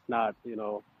says let's not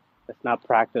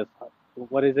practice,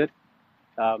 what is it,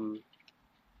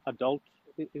 adult,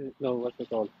 no, what's it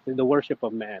called, the worship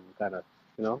of man, kind of,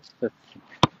 if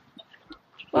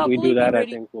we do that, Rudy, I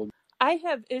think I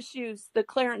have issues that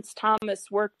Clarence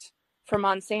Thomas worked for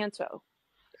Monsanto.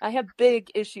 I have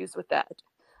big issues with that.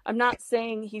 I'm not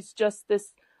saying he's just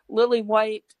this lily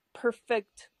white,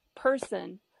 perfect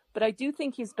person, but I do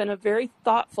think he's been a very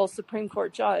thoughtful Supreme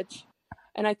Court judge.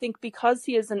 And I think because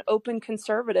he is an open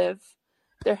conservative,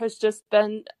 there has just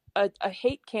been a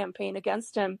hate campaign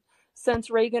against him since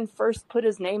Reagan first put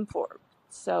his name forward.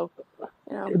 So,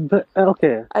 But,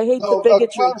 okay. I hate the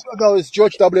bigotry. No, it's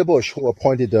George W. Bush who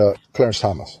appointed Clarence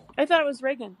Thomas. I thought it was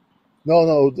Reagan.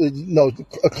 No.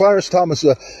 Clarence Thomas,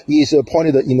 he's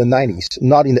appointed in the 90s,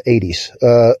 not in the 80s.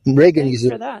 Reagan Thanks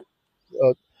for that.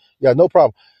 Yeah, no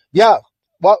problem. Yeah,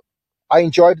 well, I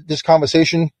enjoyed this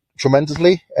conversation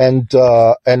tremendously, and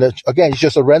again, it's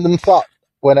just a random thought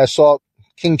when I saw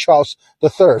King Charles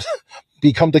III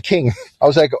become the king. I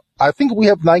was like, I think we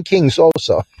have 9 kings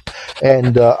also,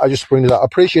 and I just bring it up. I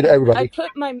appreciate everybody. I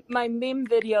put my meme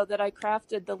video that I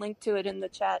crafted, the link to it in the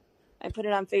chat. I put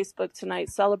it on Facebook tonight,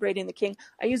 celebrating the king.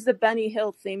 I used the Benny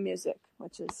Hill theme music,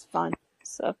 which is fun.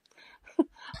 So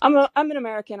I'm an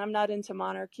American. I'm not into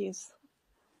monarchies.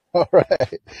 All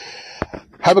right.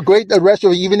 Have a great rest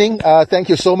of the evening. Thank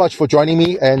you so much for joining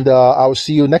me, and I will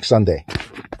see you next Sunday.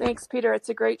 Thanks, Peter. It's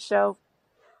a great show.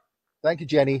 Thank you,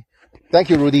 Jenny.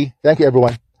 Thank you, Rudy. Thank you,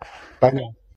 everyone. Bye now.